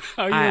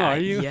 Are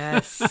you?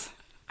 Yes.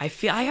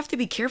 I have to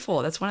be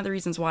careful. That's one of the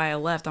reasons why I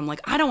left. I'm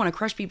like, I don't want to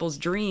crush people's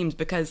dreams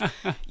because,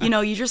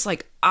 you just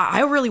like,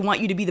 I really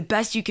want you to be the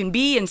best you can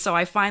be. And so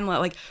I find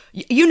like,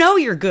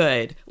 you're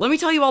good. Let me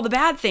tell you all the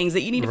bad things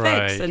that you need to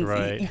fix.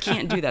 And you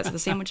can't do that. So the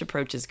sandwich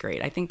approach is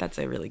great. I think that's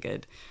a really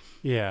good,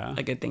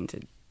 a good thing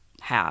to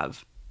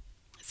have.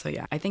 So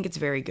yeah, I think it's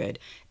very good.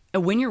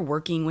 When you're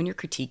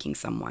critiquing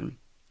someone,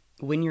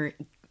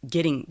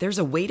 there's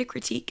a way to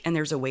critique and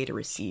there's a way to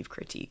receive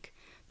critique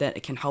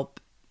that can help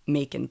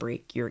make and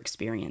break your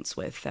experience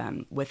with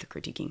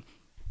critiquing.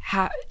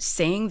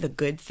 Saying the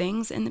good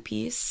things in the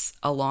piece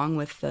along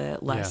with the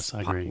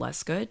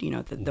less good,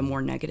 the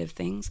more negative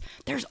things,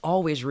 there's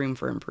always room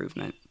for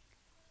improvement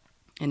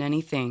in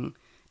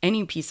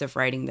any piece of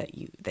writing that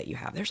you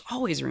have. There's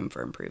always room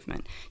for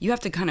improvement. You have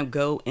to kind of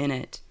go in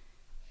it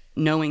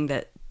knowing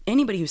that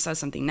anybody who says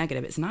something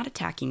negative is not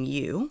attacking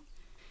you.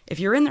 If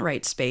you're in the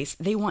right space,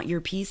 they want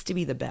your piece to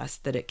be the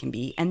best that it can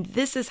be, and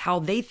this is how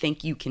they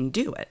think you can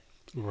do it.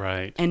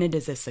 Right. And it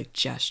is a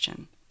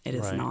suggestion. It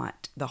is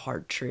not the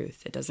hard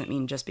truth. It doesn't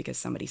mean just because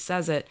somebody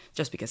says it,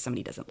 just because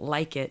somebody doesn't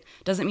like it,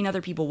 doesn't mean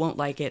other people won't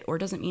like it, or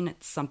doesn't mean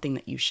it's something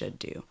that you should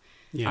do.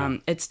 Yeah.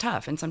 It's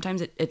tough. And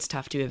sometimes it's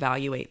tough to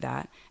evaluate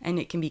that. And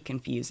it can be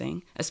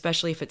confusing,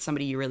 especially if it's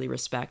somebody you really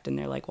respect and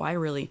they're like, well, I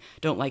really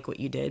don't like what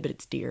you did, but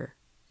it's dear.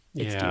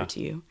 It's dear to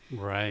you.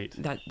 Right.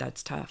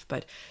 That's tough.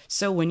 But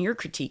so when you're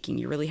critiquing,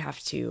 you really have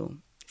to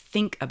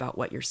think about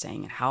what you're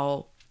saying and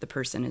how the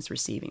person is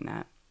receiving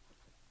that.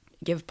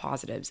 Give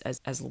positives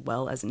as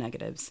well as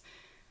negatives,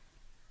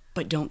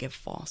 but don't give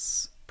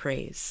false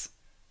praise.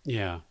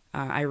 Yeah.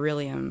 I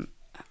really am.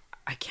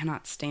 I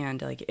cannot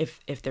stand, like,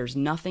 if there's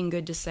nothing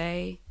good to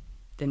say,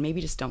 then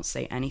maybe just don't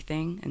say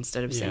anything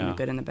instead of saying the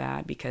good and the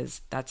bad,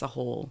 because that's a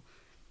whole,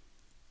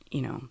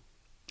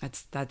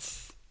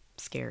 that's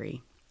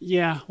scary.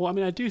 Yeah. Well, I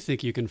mean, I do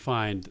think you can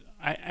find,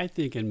 I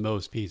think in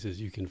most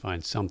pieces you can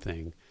find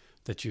something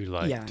that you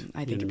liked. Yeah,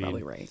 I think you're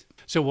probably right.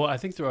 So, well, I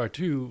think there are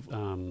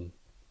two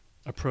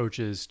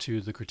approaches to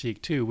the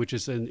critique too, which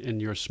is in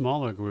your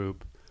smaller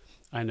group.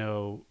 I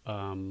know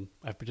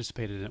I've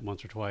participated in it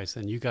once or twice,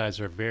 and you guys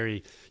are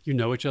you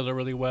know each other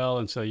really well,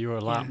 and so you're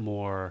a lot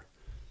more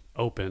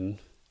open,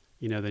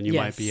 than you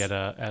might be at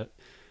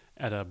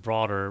a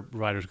broader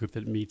writers group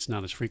that meets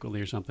not as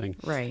frequently or something.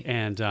 Right.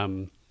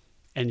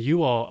 And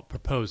you all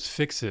propose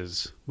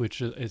fixes,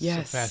 which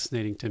is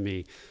fascinating to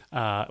me,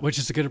 which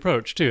is a good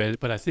approach too.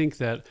 But I think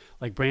that,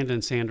 like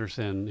Brandon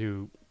Sanderson,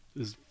 who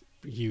is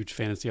a huge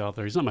fantasy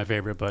author, he's not my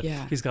favorite, but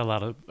he's got a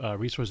lot of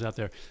resources out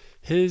there.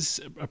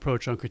 His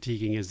approach on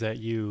critiquing is that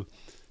you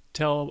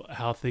tell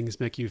how things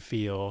make you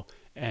feel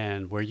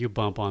and where you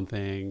bump on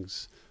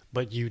things,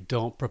 but you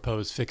don't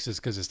propose fixes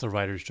because it's the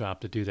writer's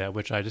job to do that,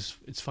 which I just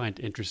find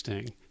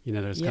interesting.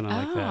 There's kind of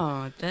like that.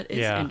 Oh, that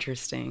is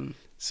interesting.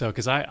 So,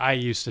 because I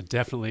used to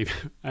definitely,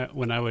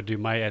 when I would do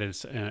my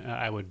edits,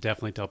 I would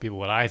definitely tell people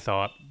what I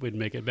thought would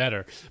make it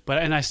better.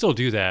 And I still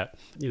do that,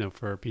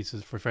 for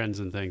pieces, for friends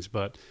and things.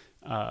 But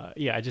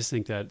I just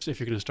think that if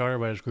you're going to start a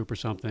writers group or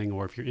something,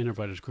 or if you're in a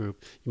writers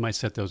group, you might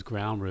set those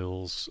ground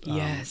rules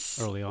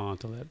early on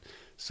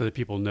so that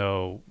people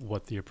know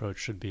what the approach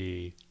should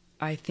be.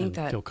 I think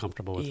that feel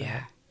comfortable with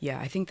that. Yeah,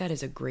 I think that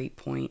is a great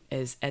point.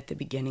 Is at the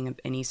beginning of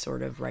any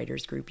sort of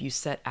writers group, you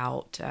set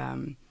out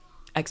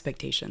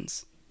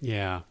expectations.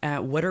 Yeah.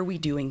 What are we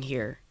doing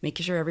here?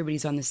 Making sure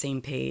everybody's on the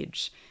same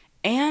page.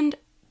 And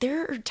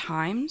there are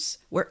times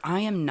where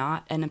I am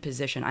not in a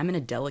position, I'm in a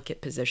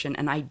delicate position,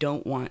 and I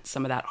don't want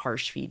some of that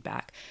harsh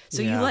feedback.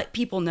 So you let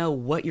people know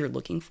what you're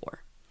looking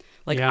for.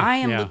 Like, I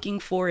am looking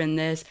for in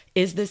this,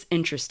 is this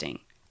interesting?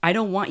 I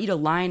don't want you to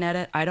line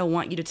edit. I don't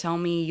want you to tell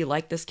me you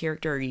like this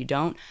character or you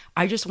don't.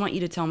 I just want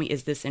you to tell me,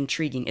 is this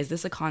intriguing? Is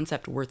this a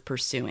concept worth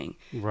pursuing?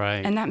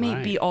 Right. And that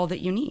may be all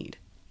that you need.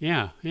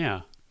 Yeah.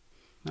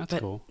 That's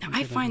cool.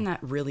 I find that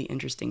really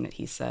interesting that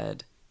he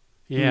said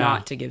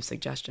not to give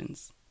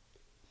suggestions.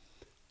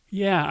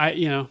 Yeah,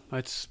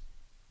 it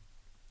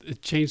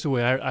changed the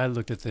way I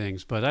looked at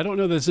things, but I don't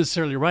know that it's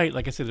necessarily right.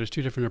 Like I said, there's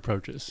two different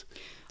approaches.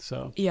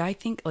 So yeah, I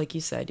think, like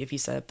you said, if you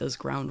set up those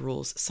ground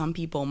rules, some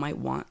people might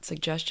want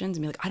suggestions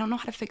and be like, I don't know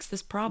how to fix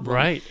this problem.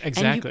 Right,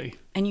 exactly.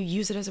 And you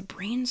use it as a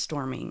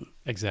brainstorming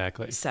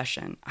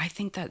session. I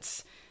think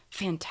that's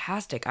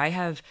fantastic.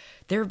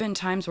 There have been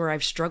times where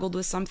I've struggled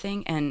with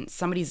something and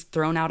somebody's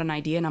thrown out an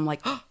idea and I'm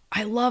like, oh,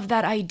 I love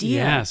that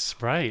idea. Yes,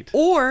 right.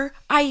 Or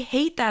I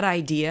hate that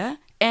idea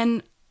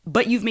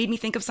but you've made me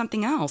think of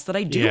something else that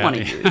I do want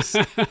to use.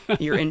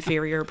 Your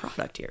inferior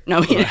product here.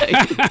 No.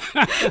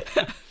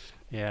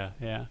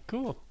 Yeah.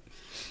 Cool.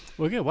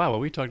 Well, good. Wow. Well,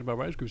 we talked about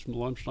writers groups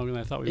much longer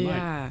than I thought we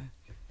might.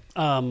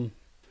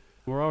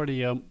 We're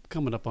already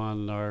coming up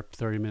on our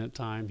 30-minute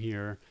time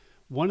here.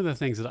 One of the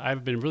things that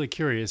I've been really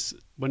curious,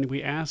 when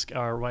we ask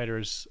our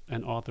writers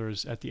and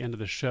authors at the end of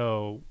the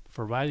show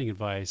for writing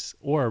advice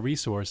or a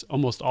resource,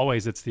 almost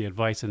always it's the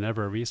advice and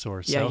never a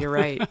resource. Yeah, so you're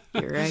right.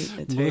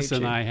 It's Melissa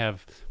and I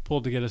have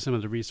pulled together some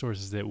of the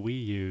resources that we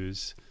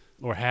use,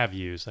 or have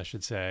used, I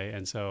should say.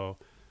 And so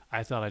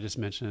I thought I'd just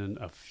mention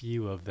a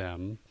few of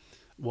them.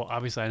 well,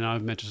 obviously, I know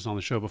I've mentioned this on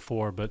the show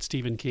before, but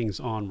Stephen King's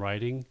On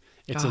Writing.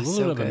 It's a little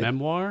so bit of good. a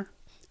memoir,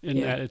 and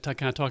it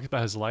kind of talks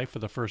about his life for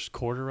the first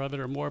quarter of it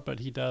or more, but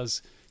he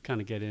does kind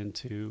of get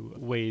into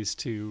ways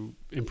to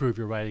improve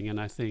your writing,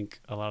 and I think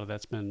a lot of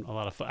that's been a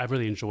lot of fun. I've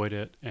really enjoyed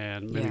it,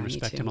 and maybe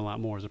respect him a lot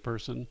more as a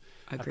person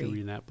after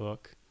reading that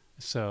book.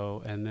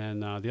 So, and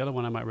then the other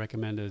one I might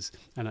recommend is,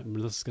 and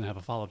Melissa's going to have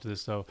a follow-up to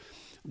this, though,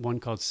 one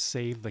called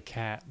Save the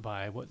Cat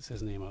by, what's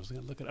his name? I was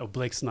going to look at,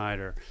 Blake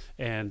Snyder.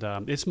 And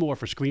it's more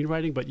for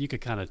screenwriting, but you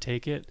could kind of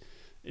take it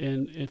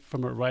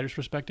from a writer's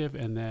perspective.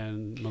 And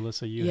then,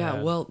 Melissa, you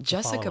had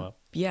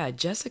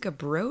Jessica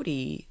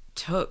Brody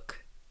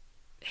took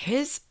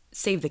his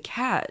Save the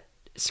Cat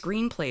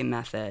screenplay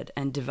method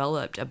and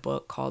developed a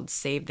book called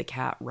Save the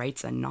Cat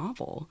Writes a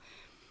Novel.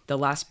 The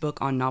last book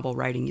on novel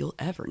writing you'll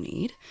ever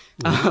need.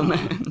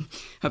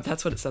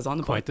 That's what it says on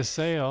the book. Quite the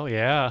sale,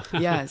 yeah.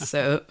 Yeah,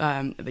 so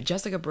but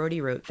Jessica Brody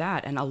wrote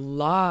that, and a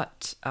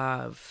lot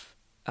of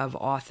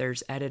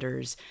authors,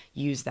 editors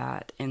use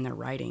that in their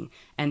writing,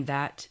 and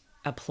that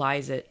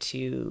applies it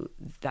to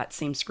that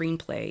same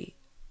screenplay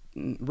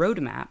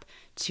roadmap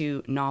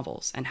to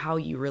novels and how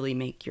you really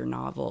make your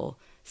novel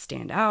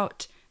stand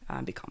out,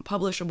 become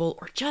publishable,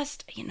 or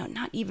just,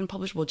 not even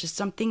publishable, just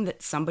something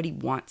that somebody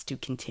wants to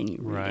continue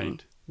reading.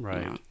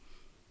 Right.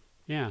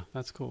 Yeah,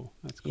 that's cool.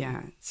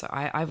 Yeah, so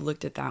I've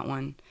looked at that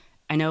one.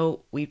 I know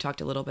we've talked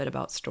a little bit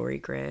about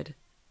StoryGrid.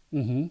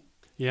 Mm-hmm.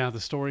 Yeah, the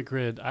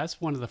StoryGrid, that's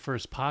one of the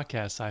first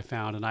podcasts I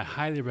found, and I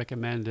highly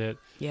recommend it.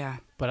 Yeah.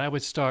 But I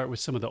would start with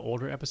some of the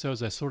older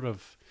episodes. It sort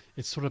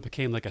of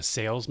became like a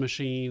sales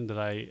machine that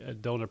I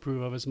don't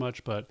approve of as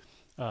much, but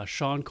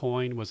Sean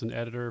Coyne was an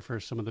editor for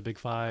some of the big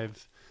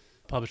 5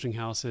 publishing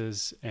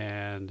houses,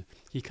 and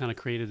he kind of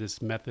created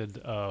this method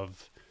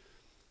of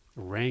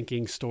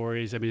ranking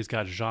stories. I mean, he's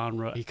got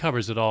genre. He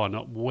covers it all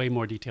in way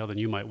more detail than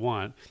you might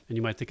want, and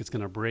you might think it's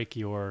going to break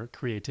your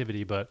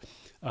creativity. But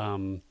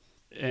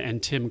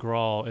and Tim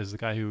Grahl is the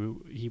guy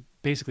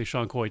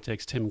Sean Coyne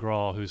takes Tim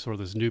Grahl, who's sort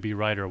of this newbie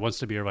writer, wants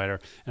to be a writer,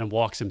 and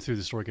walks him through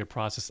the StoryGrid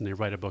process, and they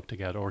write a book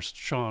together. Or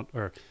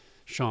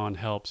Sean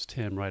helps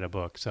Tim write a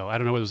book. So I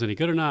don't know whether it was any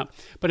good or not.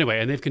 But anyway,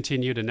 and they've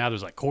continued, and now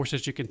there's like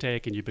courses you can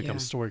take, and you become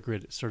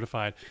StoryGrid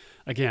certified.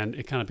 Again,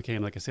 it kind of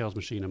became like a sales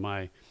machine in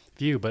my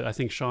view, but I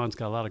think Sean's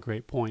got a lot of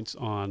great points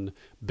on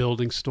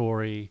building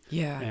story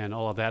and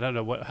all of that. I don't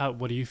know,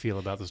 what do you feel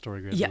about the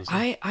StoryGrid? Yeah,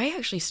 I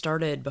actually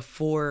started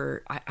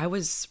before. I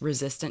was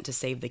resistant to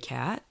Save the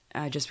Cat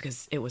just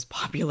because it was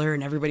popular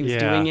and everybody was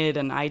doing it,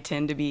 and I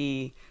tend to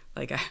be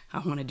like, I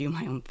want to do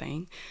my own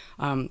thing,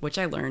 which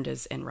I learned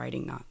is in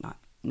writing not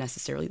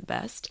necessarily the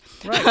best.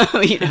 Right.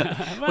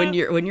 Well, when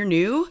you're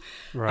new,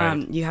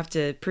 you have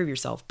to prove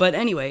yourself. But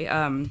anyway,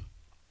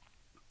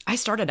 I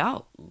started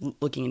out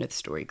looking into the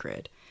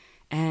StoryGrid,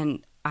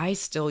 and I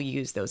still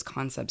use those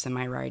concepts in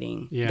my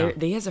writing. Yeah.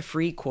 They has a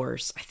free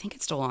course. I think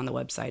it's still on the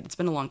website. It's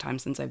been a long time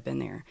since I've been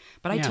there,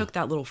 but I took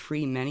that little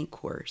free mini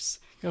course.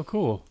 Oh,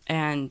 cool.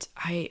 And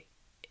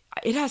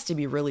it has to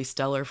be really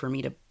stellar for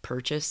me to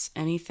purchase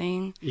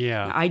anything.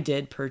 Yeah. Now, I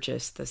did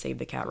purchase the Save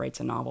the Cat Writes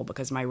a Novel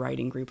because my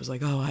writing group was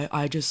like, oh,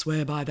 I just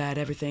swear by that.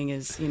 Everything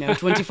is,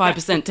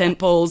 25% tent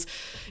poles,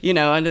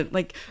 and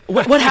like,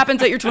 what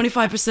happens at your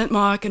 25%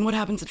 mark and what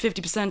happens at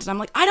 50%? And I'm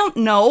like, I don't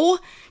know,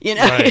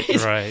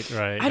 Right.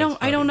 I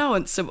don't know.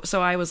 And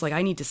so I was like,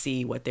 I need to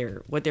see what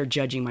they're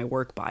judging my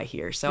work by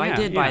here. So I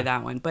did buy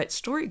that one. But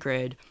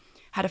StoryGrid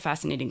had a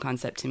fascinating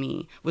concept to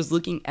me, was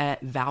looking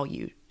at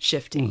value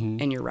shifting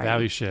in your writing.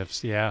 Value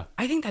shifts, yeah.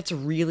 I think that's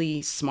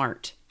really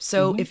smart.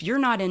 So if you're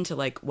not into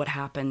like what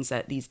happens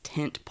at these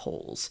tent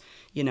poles,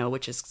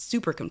 which is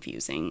super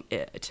confusing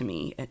to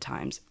me at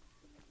times,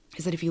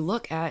 is that if you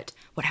look at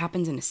what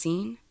happens in a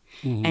scene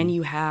and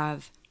you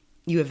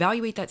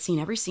evaluate that scene,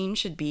 every scene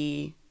should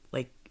be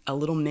like a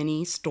little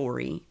mini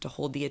story to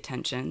hold the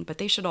attention, but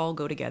they should all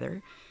go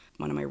together.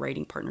 One of my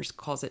writing partners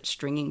calls it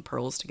stringing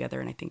pearls together,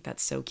 and I think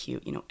that's so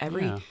cute.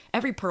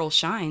 Every pearl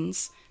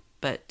shines,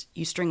 but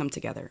you string them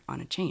together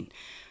on a chain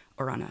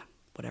or on a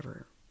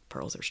whatever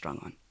pearls are strung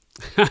on.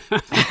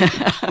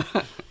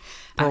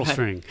 Pearl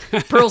string.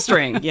 Pearl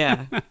string,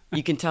 yeah.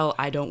 You can tell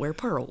I don't wear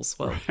pearls.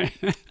 Well,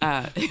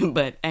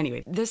 but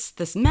anyway,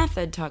 this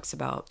method talks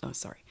about.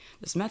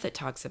 This method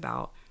talks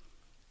about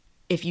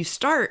if you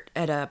start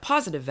at a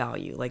positive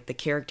value, like the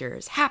character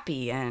is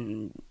happy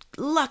and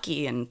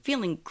lucky and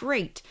feeling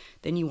great,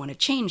 then you want to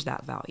change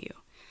that value.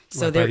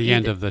 So by the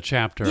end of the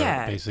chapter,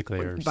 basically,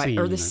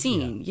 or the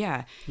scene,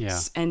 yeah.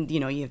 And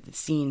you have the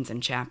scenes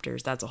and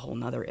chapters. That's a whole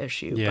nother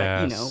issue.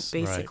 Yes, but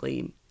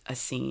basically a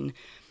scene.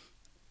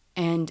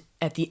 And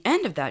at the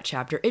end of that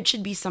chapter, it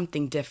should be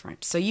something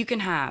different. So you can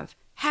have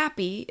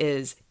happy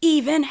is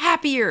even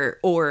happier,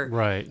 or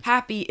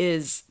happy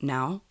is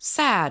now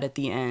sad at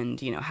the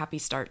end. Happy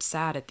starts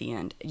sad at the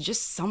end.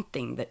 Just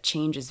something that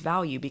changes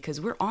value, because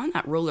we're on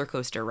that roller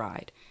coaster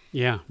ride.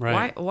 Yeah,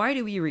 right. Why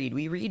do we read?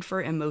 We read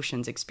for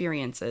emotions,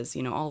 experiences,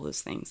 all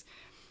those things.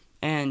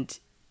 And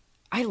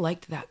I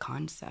liked that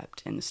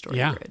concept in the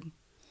StoryGrid. Yeah.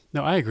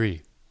 No, I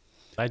agree.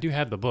 I do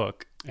have the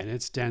book, and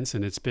it's dense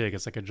and it's big.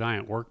 It's like a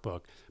giant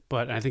workbook.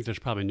 but I think there's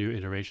probably new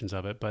iterations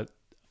of it. But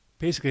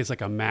basically, it's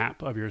like a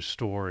map of your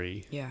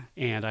story. Yeah.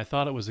 And I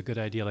thought it was a good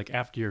idea, like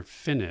after you're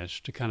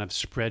finished, to kind of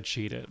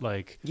spreadsheet it.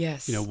 Like,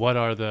 yes, you know,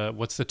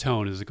 what's the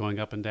tone? Is it going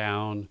up and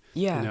down?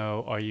 Yeah. You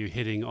know, are you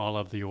hitting all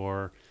of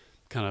your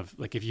kind of,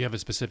 like if you have a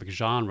specific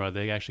genre,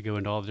 they actually go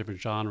into all the different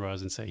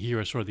genres and say, here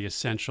are sort of the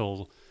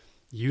essential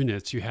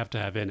units you have to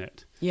have in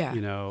it. Yeah.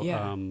 You know,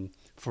 yeah.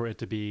 For it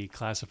to be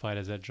classified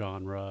as that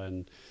genre.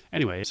 And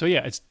anyway, so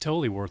yeah, it's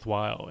totally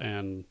worthwhile.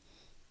 And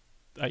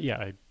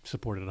I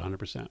support it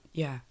 100%.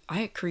 Yeah. I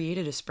had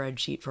created a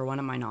spreadsheet for one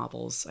of my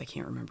novels. I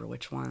can't remember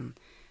which one,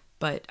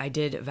 but I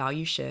did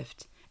value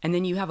shift. And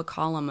then you have a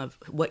column of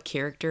what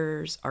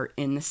characters are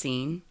in the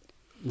scene,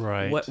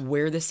 right?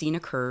 Where the scene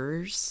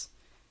occurs,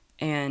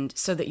 and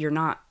so that you're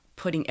not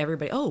putting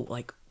everybody,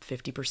 like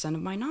 50%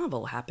 of my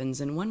novel happens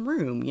in one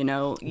room, you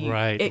know?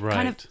 It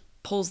kind of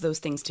pulls those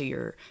things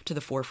to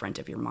the forefront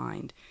of your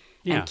mind,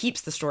 and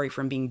keeps the story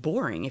from being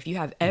boring. If you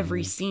have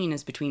every scene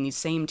is between these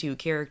same two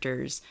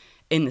characters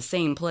in the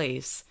same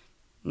place,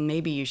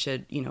 maybe you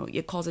should,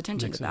 it calls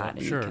attention to that.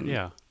 And sure,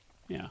 yeah.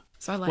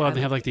 So I like. Well,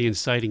 they have like the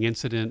inciting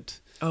incident.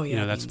 Oh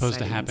yeah, that's supposed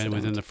to happen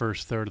within the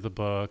first third of the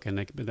book, and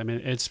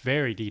it's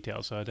very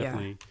detailed. So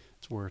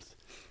it's worth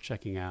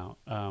checking out.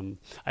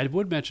 I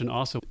would mention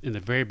also in the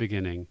very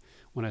beginning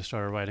when I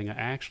started writing, I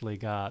actually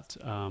got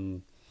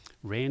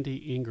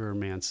Randy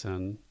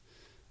Ingermanson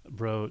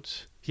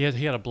wrote. He had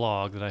a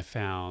blog that I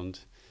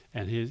found.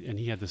 And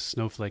he had this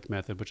snowflake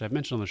method, which I've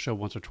mentioned on the show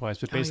once or twice.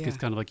 But basically, it's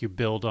kind of like you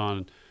build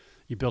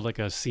like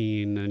a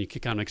scene, and you can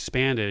kind of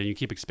expand it, and you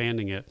keep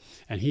expanding it.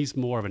 And he's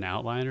more of an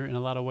outliner in a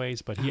lot of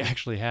ways, but he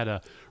actually had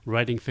a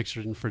writing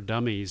fiction for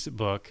dummies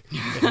book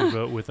that he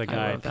wrote with a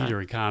guy,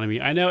 Peter Economy.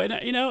 I know,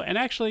 and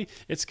actually,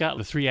 it's got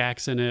the 3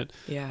 acts in it.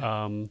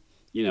 Yeah.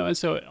 And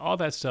so all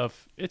that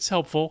stuff, it's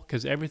helpful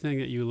because everything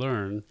that you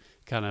learn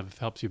kind of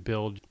helps you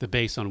build the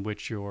base on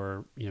which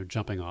you're,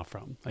 jumping off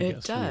from, I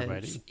guess, when you're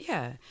writing.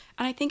 Yeah.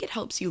 And I think it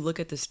helps you look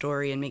at the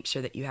story and make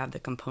sure that you have the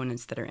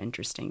components that are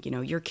interesting.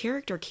 Your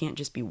character can't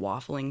just be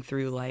waffling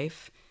through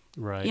life.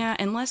 Right. Yeah,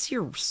 unless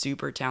you're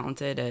super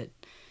talented at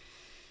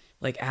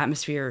like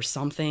atmosphere or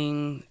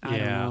something. I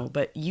don't know.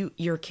 But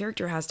your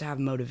character has to have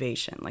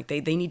motivation. Like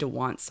they need to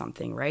want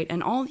something, right?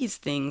 And all these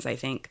things, I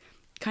think,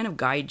 kind of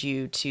guide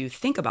you to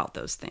think about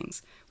those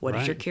things. What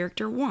does your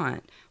character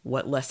want?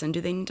 What lesson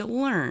do they need to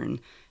learn?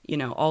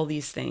 All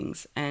these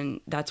things.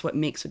 And that's what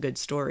makes a good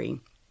story.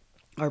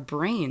 Our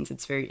brains,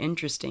 it's very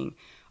interesting,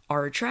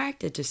 are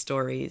attracted to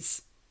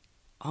stories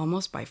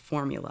almost by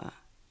formula.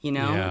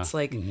 It's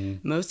like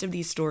most of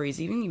these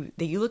stories, even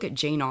you look at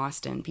Jane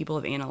Austen, people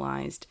have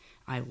analyzed,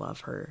 I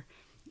love her,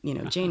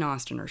 Jane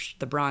Austen or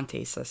the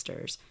Bronte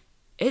sisters.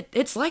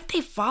 It's like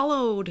they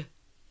followed...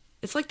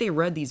 It's like they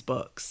read these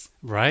books.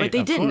 Right. But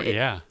they didn't.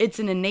 Course, it's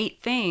an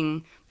innate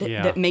thing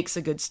that makes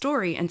a good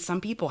story. And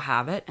some people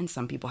have it and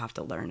some people have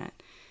to learn it.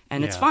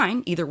 And it's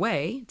fine either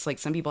way. It's like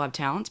some people have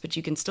talents, but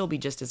you can still be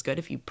just as good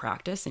if you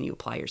practice and you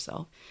apply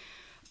yourself.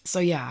 So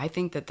yeah, I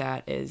think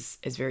that is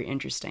very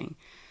interesting.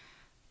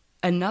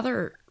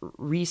 Another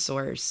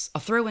resource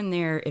I'll throw in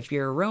there if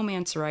you're a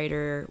romance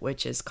writer,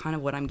 which is kind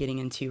of what I'm getting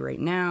into right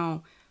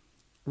now,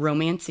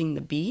 Romancing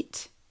the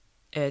Beat.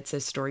 It's a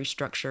story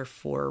structure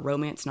for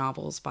romance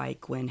novels by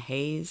Gwen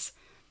Hayes.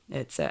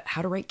 It's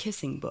How to Write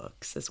Kissing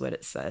Books is what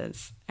it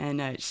says. And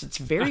it's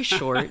very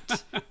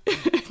short.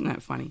 Isn't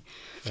that funny?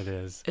 It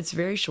is. It's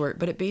very short,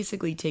 but it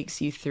basically takes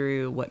you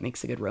through what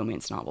makes a good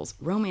romance novels.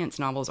 Romance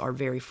novels are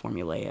very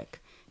formulaic.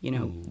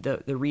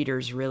 The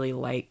readers really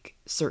like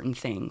certain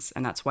things,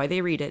 and that's why they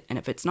read it. And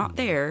if it's not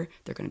there,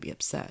 they're going to be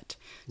upset.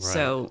 Right.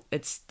 So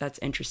that's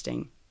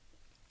interesting.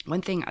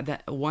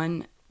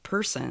 One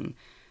person...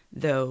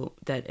 though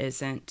that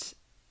isn't,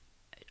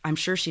 I'm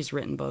sure she's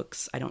written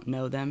books, I don't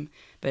know them,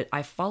 but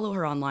I follow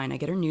her online, I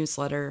get her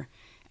newsletter,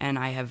 and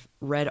I have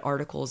read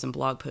articles and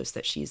blog posts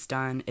that she's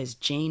done, is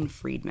Jane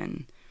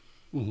Friedman.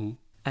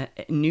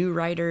 New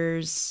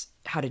writers,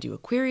 how to do a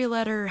query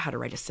letter, how to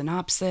write a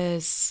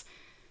synopsis,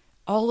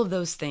 all of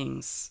those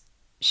things,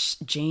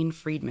 Jane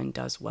Friedman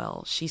does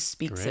well. She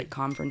speaks at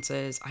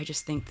conferences. I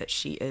just think that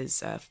she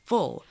is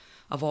full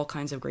of all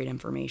kinds of great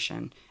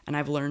information. And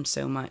I've learned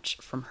so much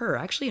from her,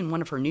 actually in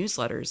one of her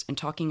newsletters, and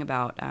talking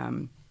about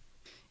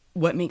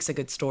what makes a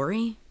good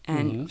story.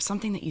 And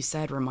something that you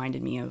said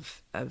reminded me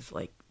of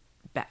like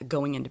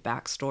going into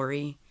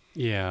backstory.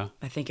 Yeah.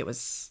 I think it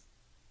was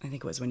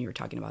when you were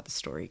talking about the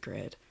story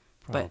grid.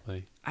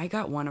 Probably. But I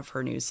got one of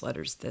her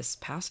newsletters this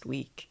past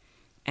week,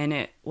 and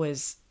it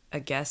was a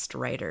guest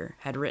writer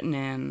had written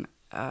in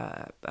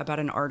about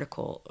an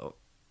article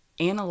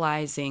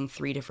analyzing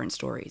 3 different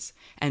stories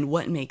and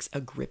what makes a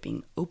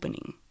gripping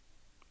opening,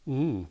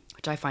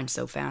 which I find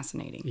so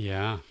fascinating.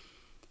 Yeah.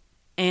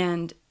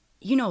 And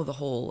the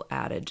whole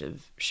adage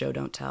of show,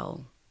 don't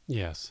tell.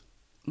 Yes.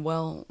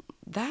 Well,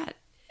 that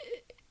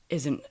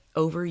is an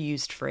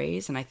overused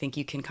phrase, and I think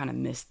you can kind of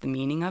miss the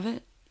meaning of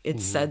it.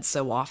 It's said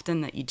so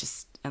often that you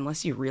just,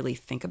 unless you really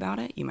think about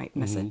it, you might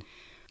miss it.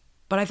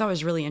 But I thought it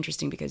was really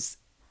interesting because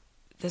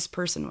this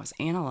person was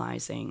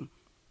analyzing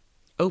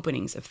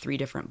openings of 3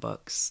 different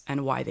books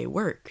and why they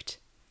worked.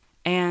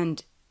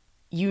 And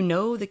you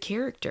know the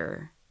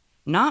character,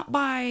 not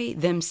by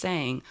them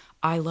saying,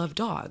 I love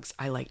dogs,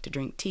 I like to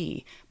drink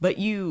tea, but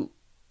you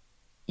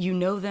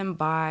know them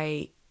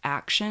by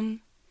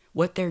action,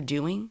 what they're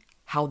doing,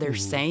 how they're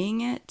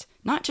saying it,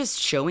 not just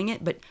showing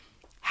it, but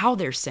how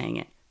they're saying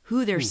it,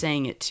 who they're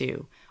saying it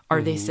to.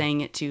 Are they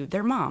saying it to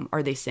their mom?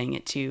 Are they saying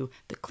it to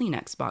the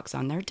Kleenex box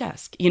on their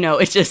desk? You know,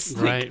 it's just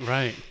like,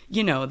 right.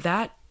 You know,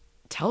 that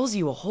tells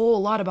you a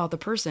whole lot about the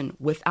person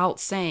without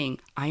saying,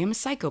 I am a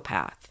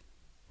psychopath.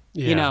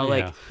 Yeah, you know,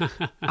 like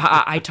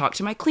I talk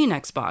to my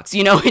Kleenex box.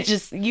 You know, it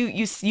just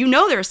you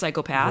know they're a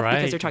psychopath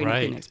because they're talking to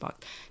a Kleenex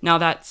box. Now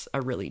that's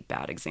a really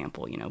bad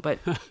example, you know, but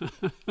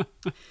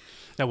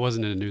that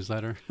wasn't in a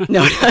newsletter.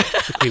 No,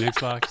 the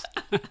Kleenex box.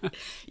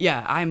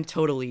 Yeah, I'm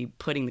totally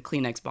putting the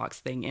Kleenex box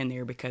thing in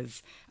there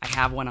because I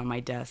have one on my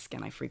desk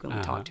and I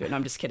frequently talk to it. And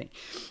I'm just kidding.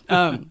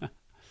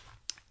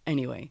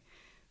 Anyway,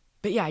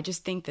 but yeah, I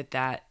just think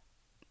that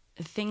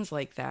things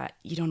like that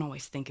you don't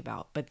always think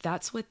about, but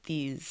that's what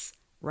these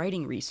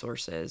writing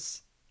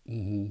resources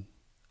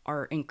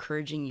are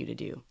encouraging you to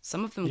do.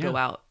 Some of them go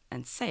out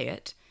and say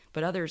it,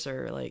 but others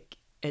are like,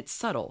 it's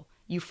subtle.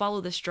 You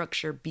follow the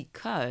structure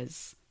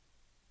because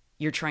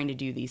you're trying to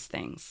do these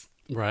things.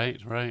 Right.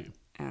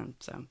 And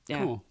so,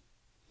 yeah, cool.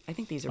 I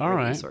think these are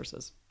great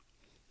resources.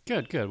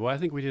 Good. Well, I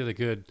think we did a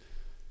good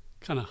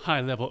kind of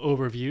high-level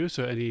overview,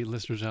 so any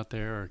listeners out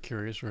there are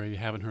curious or you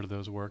haven't heard of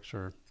those works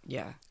or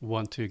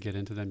want to get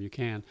into them, you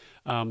can.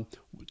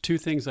 2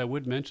 things I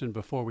would mention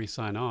before we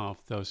sign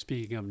off, though,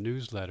 speaking of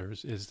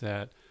newsletters, is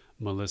that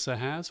Melissa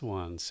has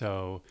one.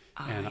 So,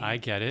 and I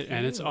get it,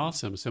 and it's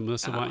awesome. So,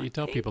 Melissa, why don't you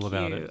tell people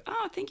about it?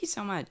 Oh, thank you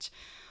so much.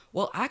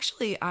 Well,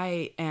 actually,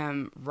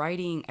 I'm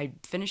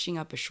finishing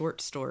up a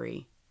short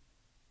story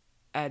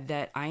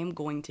that I am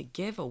going to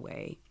give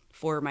away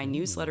for my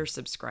newsletter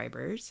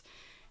subscribers.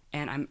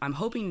 And I'm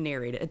hoping to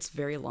narrate it. It's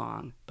very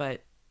long,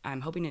 but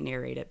I'm hoping to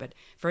narrate it. But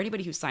for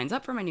anybody who signs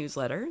up for my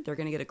newsletter, they're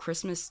going to get a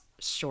Christmas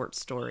short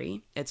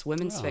story. It's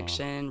women's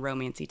fiction,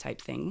 romancy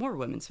type thing, more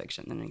women's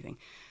fiction than anything.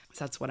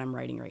 So that's what I'm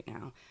writing right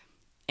now.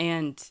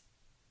 And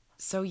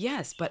so,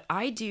 yes, but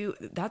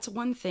that's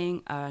one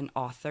thing an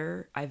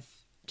author I've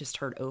just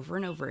heard over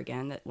and over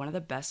again, that one of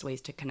the best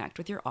ways to connect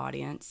with your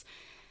audience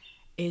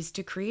is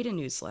to create a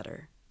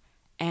newsletter.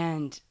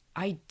 And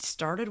I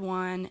started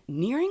one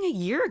nearing a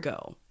year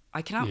ago.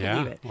 I cannot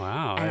believe it.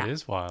 Wow, that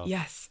is wild.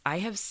 Yes, I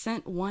have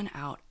sent one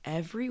out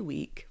every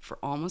week for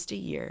almost a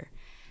year,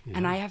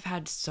 and I have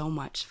had so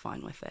much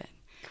fun with it.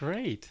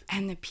 Great.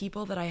 And the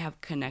people that I have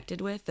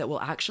connected with that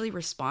will actually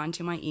respond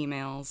to my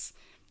emails,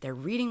 they're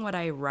reading what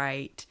I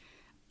write.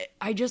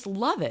 I just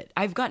love it.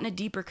 I've gotten a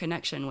deeper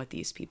connection with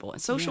these people.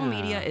 And social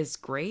media is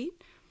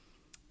great.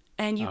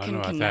 And you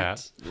can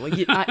connect. Well,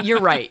 you're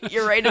right.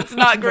 You're right. It's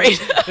not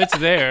great. It's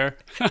there.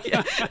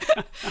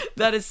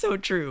 That is so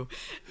true.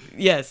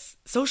 Yes.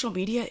 Social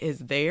media is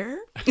there.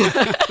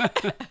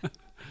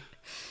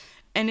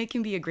 And it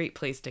can be a great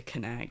place to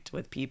connect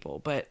with people.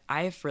 But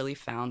I've really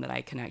found that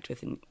I connect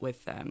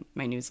with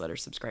my newsletter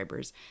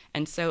subscribers.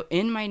 And so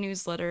in my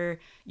newsletter,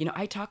 you know,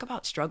 I talk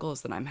about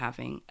struggles that I'm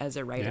having as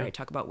a writer. I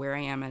talk about where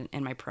I am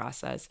in my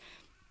process.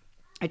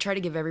 I try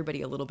to give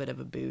everybody a little bit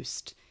of a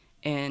boost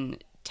in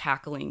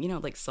tackling, you know,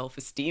 like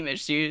self-esteem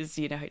issues.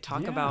 You know, I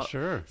talk about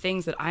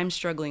things that I'm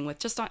struggling with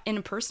just in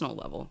a personal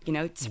level. You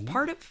know, it's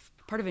part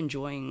of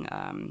enjoying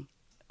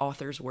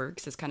authors'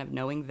 works is kind of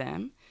knowing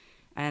them.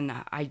 And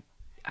I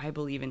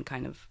believe in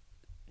kind of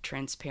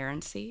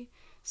transparency.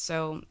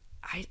 So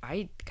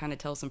I kind of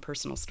tell some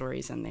personal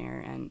stories in there,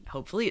 and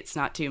hopefully it's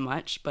not too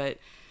much, but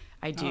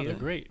I do. Oh, they're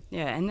great.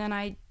 Yeah. And then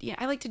I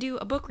like to do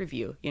a book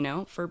review, you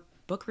know, for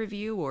book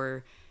review,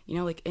 or, you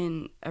know, like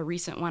in a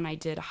recent one, I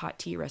did a hot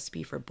tea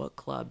recipe for book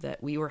club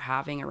that we were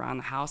having around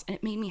the house, and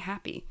it made me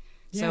happy.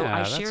 So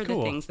I share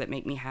the things that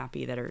make me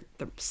happy that are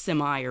the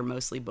semi or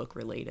mostly book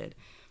related.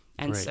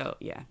 And so,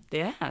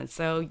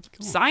 so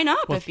sign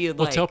up if you'd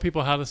like. Well, tell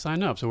people how to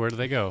sign up. So where do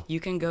they go? You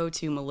can go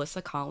to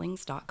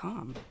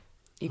melissacallings.com.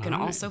 You can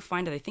also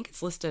find it. I think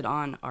it's listed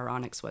on our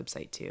Onyx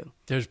website too.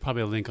 There's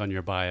probably a link on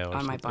your bio.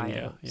 On my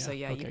bio. Yeah. So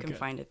you can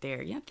find it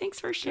there. Yeah, thanks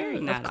for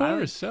sharing that. Of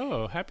course.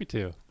 So happy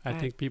to. I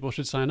think people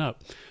should sign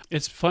up.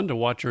 It's fun to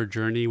watch your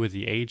journey with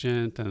the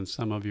agent and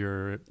some of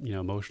your, you know,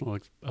 emotional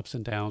ups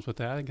and downs with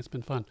that. I think it's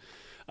been fun.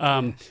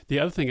 The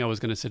other thing I was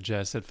going to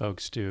suggest that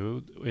folks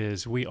do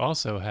is we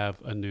also have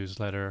a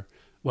newsletter.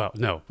 Well,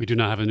 no, we do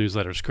not have a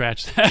newsletter.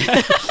 Scratch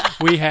that.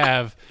 We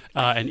have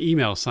an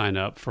email sign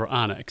up for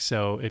Onyx.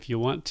 So if you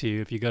want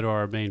to, if you go to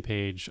our main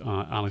page,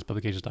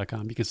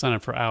 onyxpublications.com, you can sign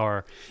up for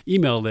our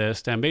email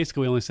list. And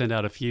basically, we only send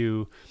out a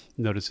few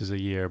notices a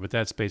year, but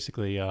that's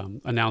basically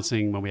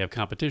announcing when we have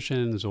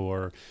competitions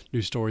or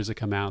new stories that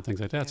come out,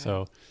 things like that. Yeah.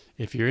 So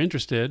if you're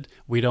interested,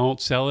 we don't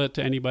sell it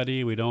to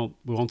anybody. We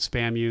won't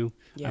spam you.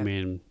 Yeah. I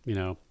mean, you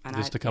know,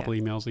 just a couple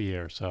emails a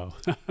year. So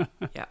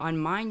on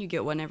mine, you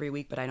get one every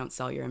week, but I don't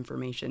sell your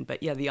information.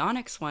 But yeah, the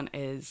Onyx one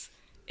is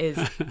is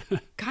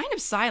kind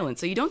of silent.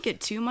 So you don't get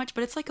too much,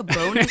 but it's like a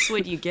bonus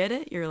when you get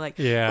it. You're like,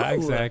 yeah, ooh.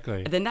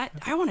 Exactly. Then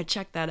I want to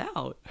check that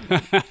out.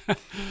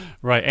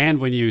 Right. And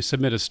when you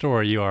submit a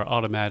story, you are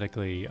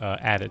automatically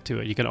added to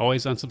it. You can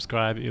always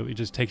unsubscribe. It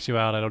just takes you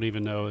out. I don't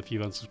even know if you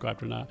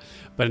unsubscribed or not.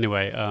 But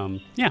anyway,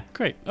 yeah,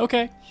 great.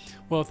 Okay.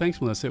 Well,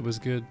 thanks, Melissa. It was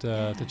good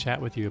to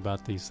chat with you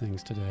about these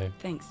things today.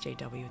 Thanks,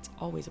 JW. It's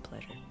always a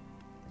pleasure.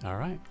 All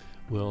right.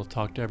 We'll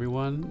talk to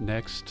everyone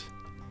next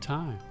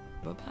time.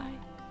 Bye-bye.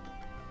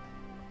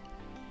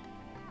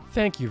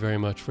 Thank you very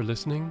much for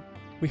listening.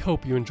 We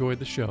hope you enjoyed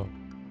the show.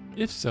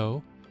 If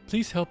so,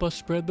 please help us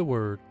spread the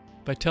word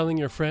by telling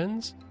your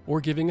friends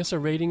or giving us a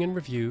rating and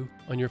review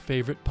on your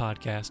favorite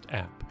podcast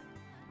app.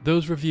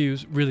 Those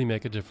reviews really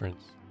make a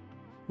difference.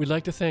 We'd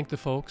like to thank the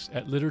folks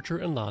at Literature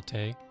and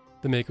Latte,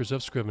 the makers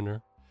of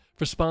Scrivener,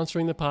 for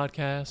sponsoring the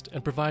podcast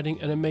and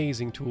providing an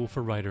amazing tool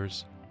for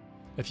writers.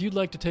 If you'd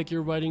like to take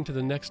your writing to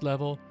the next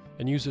level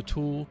and use a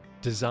tool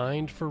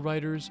designed for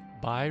writers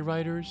by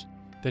writers,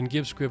 then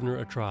give Scrivener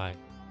a try.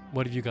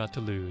 What have you got to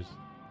lose?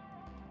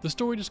 The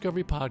Story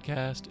Discovery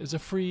Podcast is a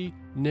free,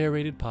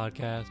 narrated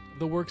podcast of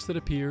the works that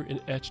appear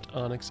in Etched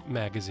Onyx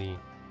magazine.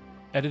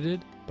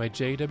 Edited by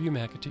J.W.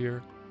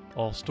 McAteer,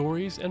 all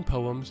stories and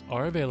poems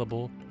are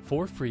available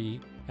for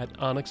free at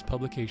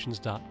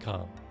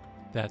onyxpublications.com.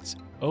 That's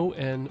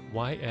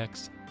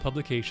ONYX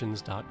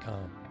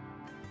publications.com.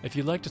 If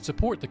you'd like to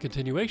support the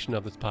continuation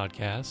of this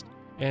podcast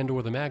and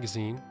or the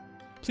magazine,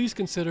 please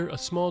consider a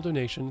small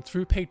donation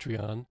through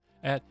Patreon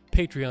at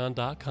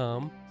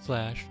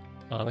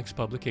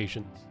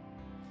patreon.com/onyxpublications.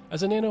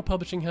 As a nano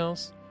publishing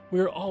house, we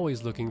are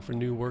always looking for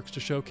new works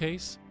to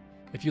showcase.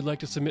 If you'd like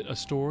to submit a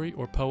story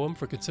or poem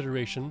for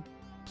consideration,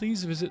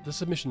 please visit the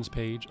submissions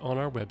page on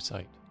our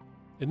website.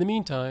 In the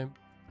meantime,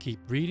 keep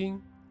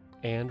reading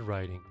and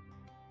writing.